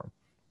platform.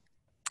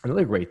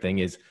 Another great thing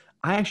is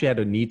I actually had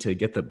a need to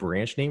get the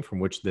branch name from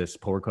which this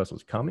pull request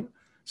was coming.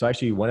 So I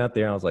actually went out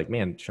there and I was like,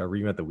 man, should I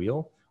reinvent the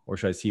wheel? Or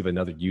should I see if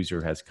another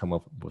user has come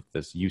up with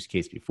this use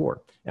case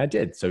before? And I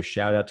did. So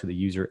shout out to the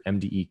user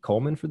MDE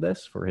Coleman for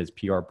this, for his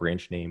PR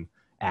branch name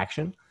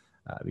action,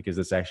 because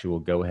this actually will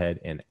go ahead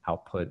and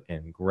output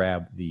and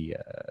grab the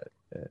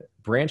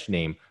branch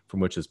name from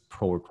which this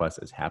pull request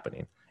is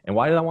happening. And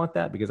why did I want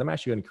that? Because I'm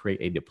actually going to create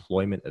a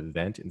deployment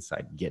event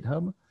inside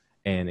GitHub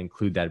and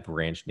include that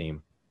branch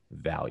name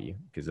value,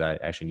 because I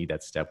actually need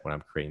that step when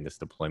I'm creating this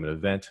deployment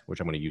event, which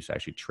I'm going to use to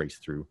actually trace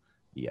through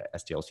the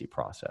SDLC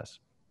process.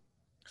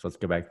 So let's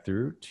go back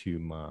through to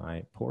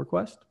my pull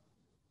request.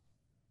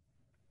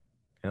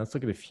 And let's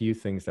look at a few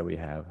things that we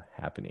have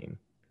happening.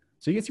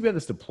 So you can see we have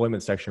this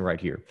deployment section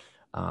right here.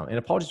 And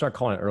apologies for not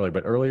calling it earlier,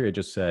 but earlier it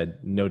just said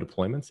no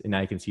deployments. And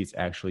now you can see it's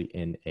actually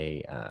in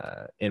a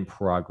in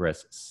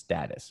progress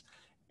status.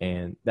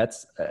 And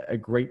that's a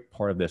great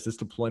part of this. This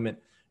deployment,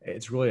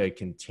 it's really a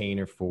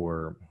container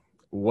for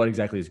what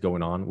exactly is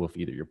going on with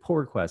either your pull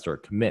request or a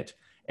commit.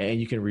 And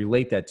you can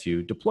relate that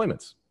to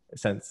deployments,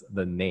 since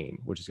the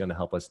name, which is going to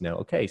help us know,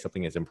 okay,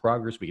 something is in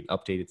progress. We can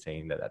update it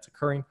saying that that's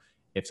occurring.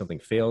 If something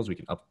fails, we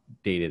can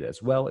update it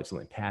as well. If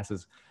something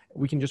passes,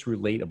 we can just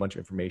relate a bunch of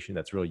information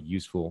that's really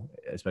useful,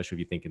 especially if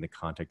you think in the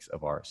context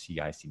of our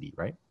CI/CD,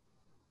 right?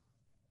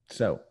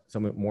 So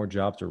some more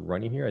jobs are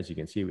running here. As you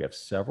can see, we have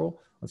several.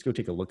 Let's go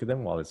take a look at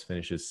them while this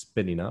finishes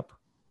spinning up.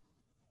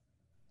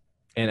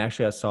 And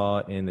actually, I saw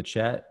in the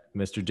chat,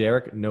 Mr.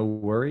 Derek, no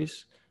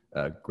worries.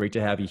 Great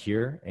to have you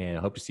here, and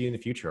I hope to see you in the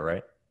future, all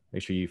right?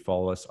 Make sure you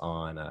follow us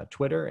on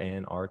Twitter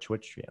and our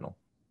Twitch channel.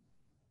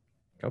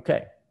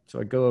 Okay,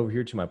 so I go over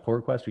here to my pull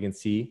request. We can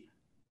see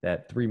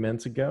that 3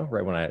 minutes ago,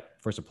 right when I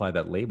first applied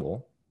that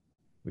label,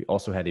 we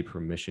also had a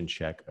permission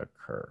check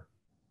occur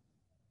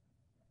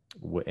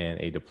and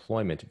a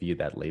deployment via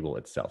that label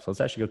itself. So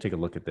let's actually go take a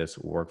look at this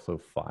workflow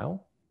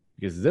file,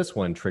 because this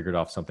one triggered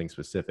off something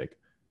specific.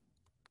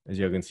 As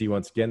you can see,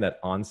 once again, that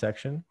on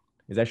section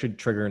is actually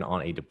triggering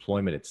on a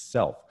deployment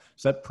itself.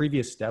 So that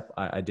previous step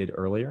I did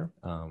earlier,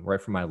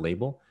 right from my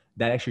label,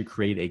 that actually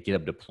created a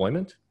GitHub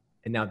deployment.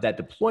 And now that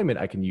deployment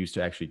I can use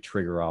to actually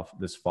trigger off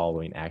this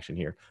following action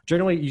here.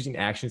 Generally, using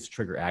actions to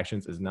trigger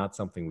actions is not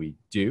something we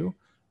do,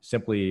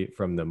 simply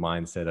from the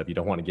mindset of you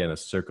don't want to get in a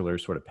circular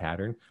sort of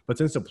pattern. But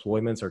since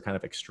deployments are kind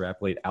of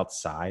extrapolate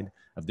outside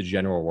of the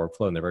general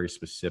workflow and they're very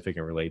specific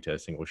and relate to a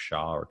single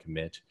SHA or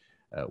commit,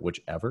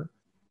 whichever,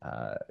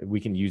 we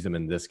can use them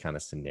in this kind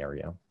of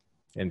scenario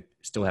and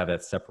still have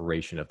that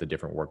separation of the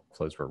different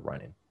workflows we're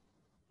running.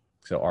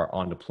 So our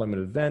on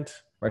deployment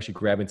event, we're actually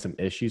grabbing some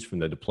issues from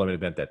the deployment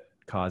event that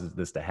causes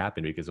this to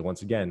happen, because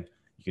once again,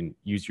 you can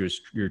use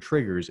your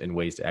triggers in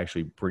ways to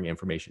actually bring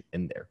information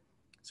in there.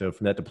 So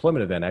from that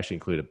deployment event, I actually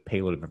include a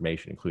payload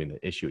information, including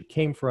the issue it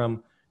came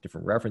from,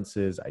 different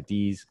references,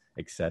 IDs,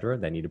 etc.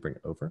 that I need to bring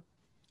over.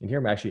 And here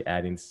I'm actually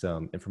adding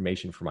some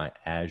information for my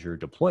Azure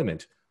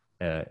deployment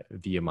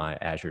via my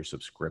Azure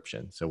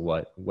subscription. So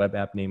what web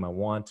app name I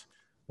want,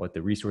 what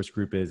the resource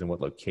group is, and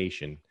what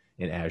location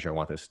in Azure I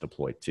want this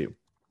deployed to.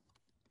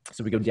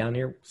 So we go down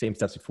here, same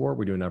steps before.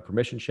 We're doing our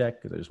permission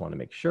check because I just want to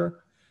make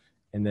sure.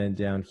 And then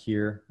down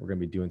here, we're going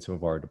to be doing some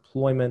of our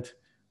deployment.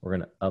 We're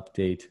going to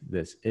update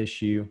this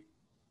issue,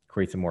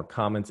 create some more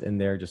comments in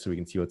there just so we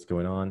can see what's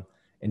going on.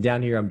 And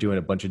down here, I'm doing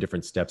a bunch of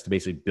different steps to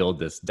basically build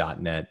this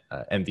 .NET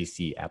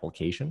MVC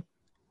application.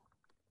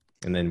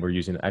 And then we're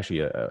using actually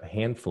a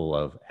handful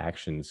of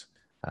actions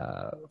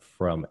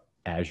from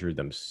Azure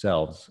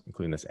themselves,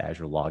 including this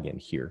Azure login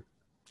here,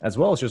 as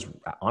well as just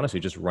honestly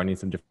just running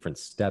some different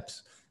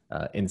steps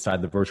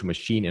inside the virtual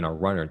machine in our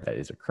runner that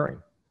is occurring.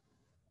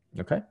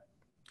 Okay,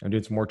 I'm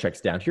doing some more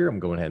checks down here. I'm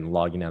going ahead and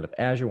logging out of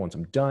Azure once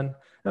I'm done.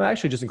 And I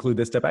actually just include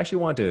this step. I actually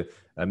want to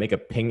make a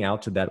ping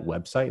out to that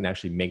website and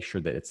actually make sure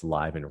that it's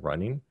live and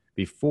running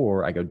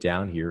before I go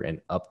down here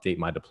and update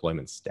my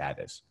deployment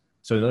status.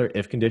 So another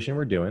if condition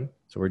we're doing.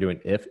 So we're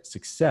doing if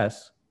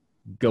success,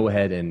 go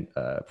ahead and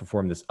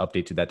perform this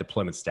update to that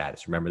deployment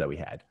status. Remember that we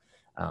had.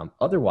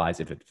 Otherwise,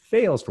 if it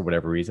fails for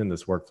whatever reason,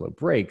 this workflow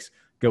breaks,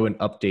 go and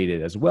update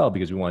it as well,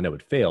 because we want to know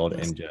it failed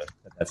and just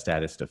set that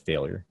status to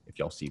failure, if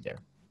y'all see there.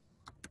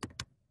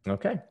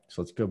 Okay,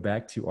 so let's go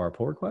back to our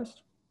pull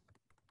request.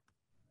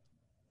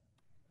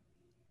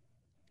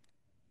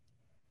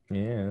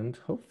 And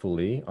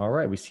hopefully, all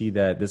right, we see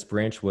that this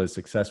branch was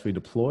successfully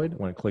deployed. I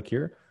want to click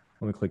here.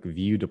 I'm going to click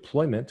View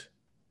Deployment.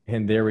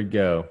 And there we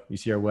go. You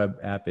see our web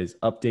app is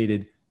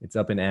updated. It's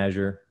up in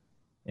Azure.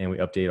 And we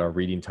update our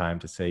reading time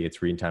to say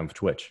it's reading time of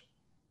Twitch.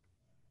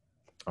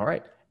 All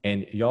right.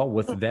 And y'all,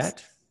 with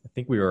that, I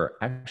think we are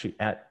actually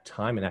at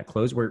time and at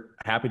close. We're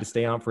happy to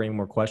stay on for any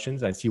more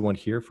questions. I see one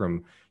here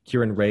from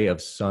Kieran Ray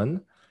of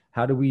Sun.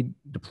 How do we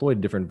deploy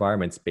different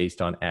environments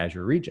based on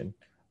Azure region?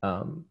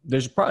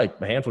 There's probably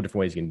a handful of different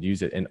ways you can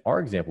use it. In our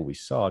example we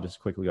saw, just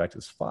quickly go back to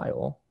this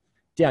file.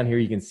 Down here,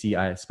 you can see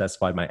I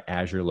specified my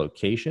Azure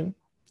location.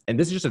 And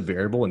this is just a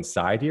variable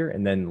inside here.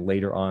 And then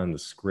later on in the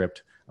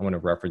script, I'm going to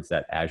reference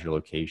that Azure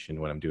location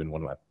when I'm doing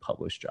one of my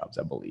published jobs,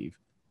 I believe,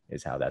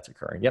 is how that's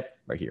occurring. Yep,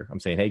 right here. I'm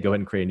saying, hey, go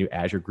ahead and create a new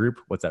Azure group.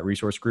 What's that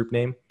resource group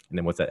name? And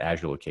then what's that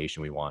Azure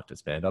location we want to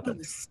spin it up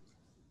in?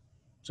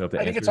 So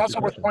I think it's also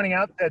worth pointing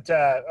out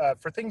that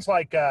for things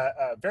like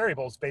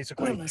variables,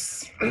 basically,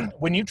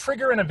 when you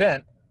trigger an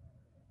event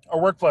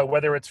or workflow,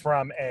 whether it's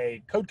from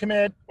a code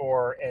commit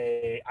or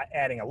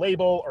adding a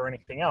label or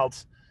anything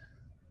else,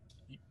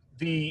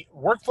 the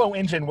workflow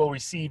engine will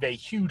receive a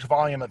huge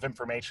volume of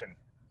information.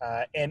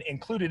 And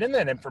included in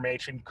that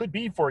information could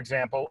be, for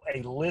example,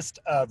 a list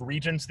of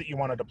regions that you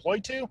want to deploy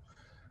to.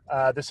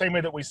 The same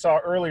way that we saw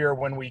earlier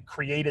when we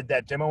created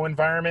that demo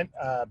environment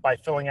by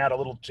filling out a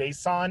little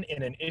JSON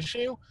in an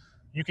issue,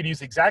 you could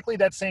use exactly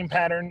that same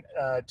pattern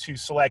to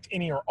select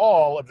any or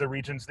all of the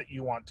regions that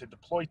you want to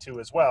deploy to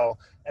as well,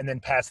 and then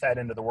pass that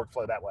into the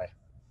workflow that way.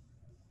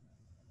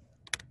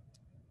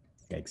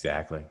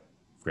 Exactly.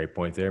 Great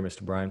point there,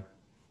 Mr. Bryan.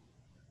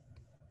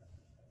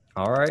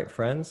 All right,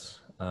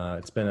 friends.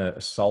 It's been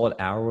a solid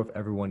hour with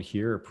everyone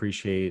here.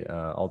 Appreciate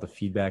all the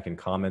feedback and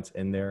comments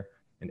in there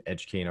and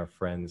educating our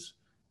friends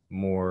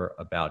more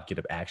about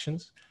GitHub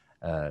Actions,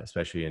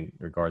 especially in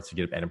regards to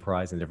GitHub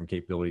Enterprise and different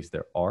capabilities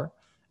there are.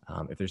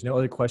 If there's no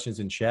other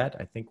questions in chat,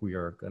 I think we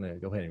are going to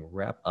go ahead and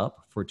wrap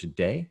up for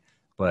today.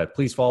 But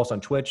please follow us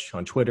on Twitch,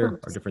 on Twitter,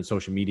 our different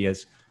social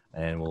medias,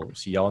 and we'll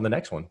see y'all in the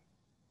next one.